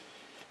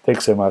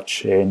 Thanks so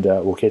much, and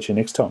we'll catch you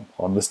next time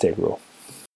on The Stag Rule.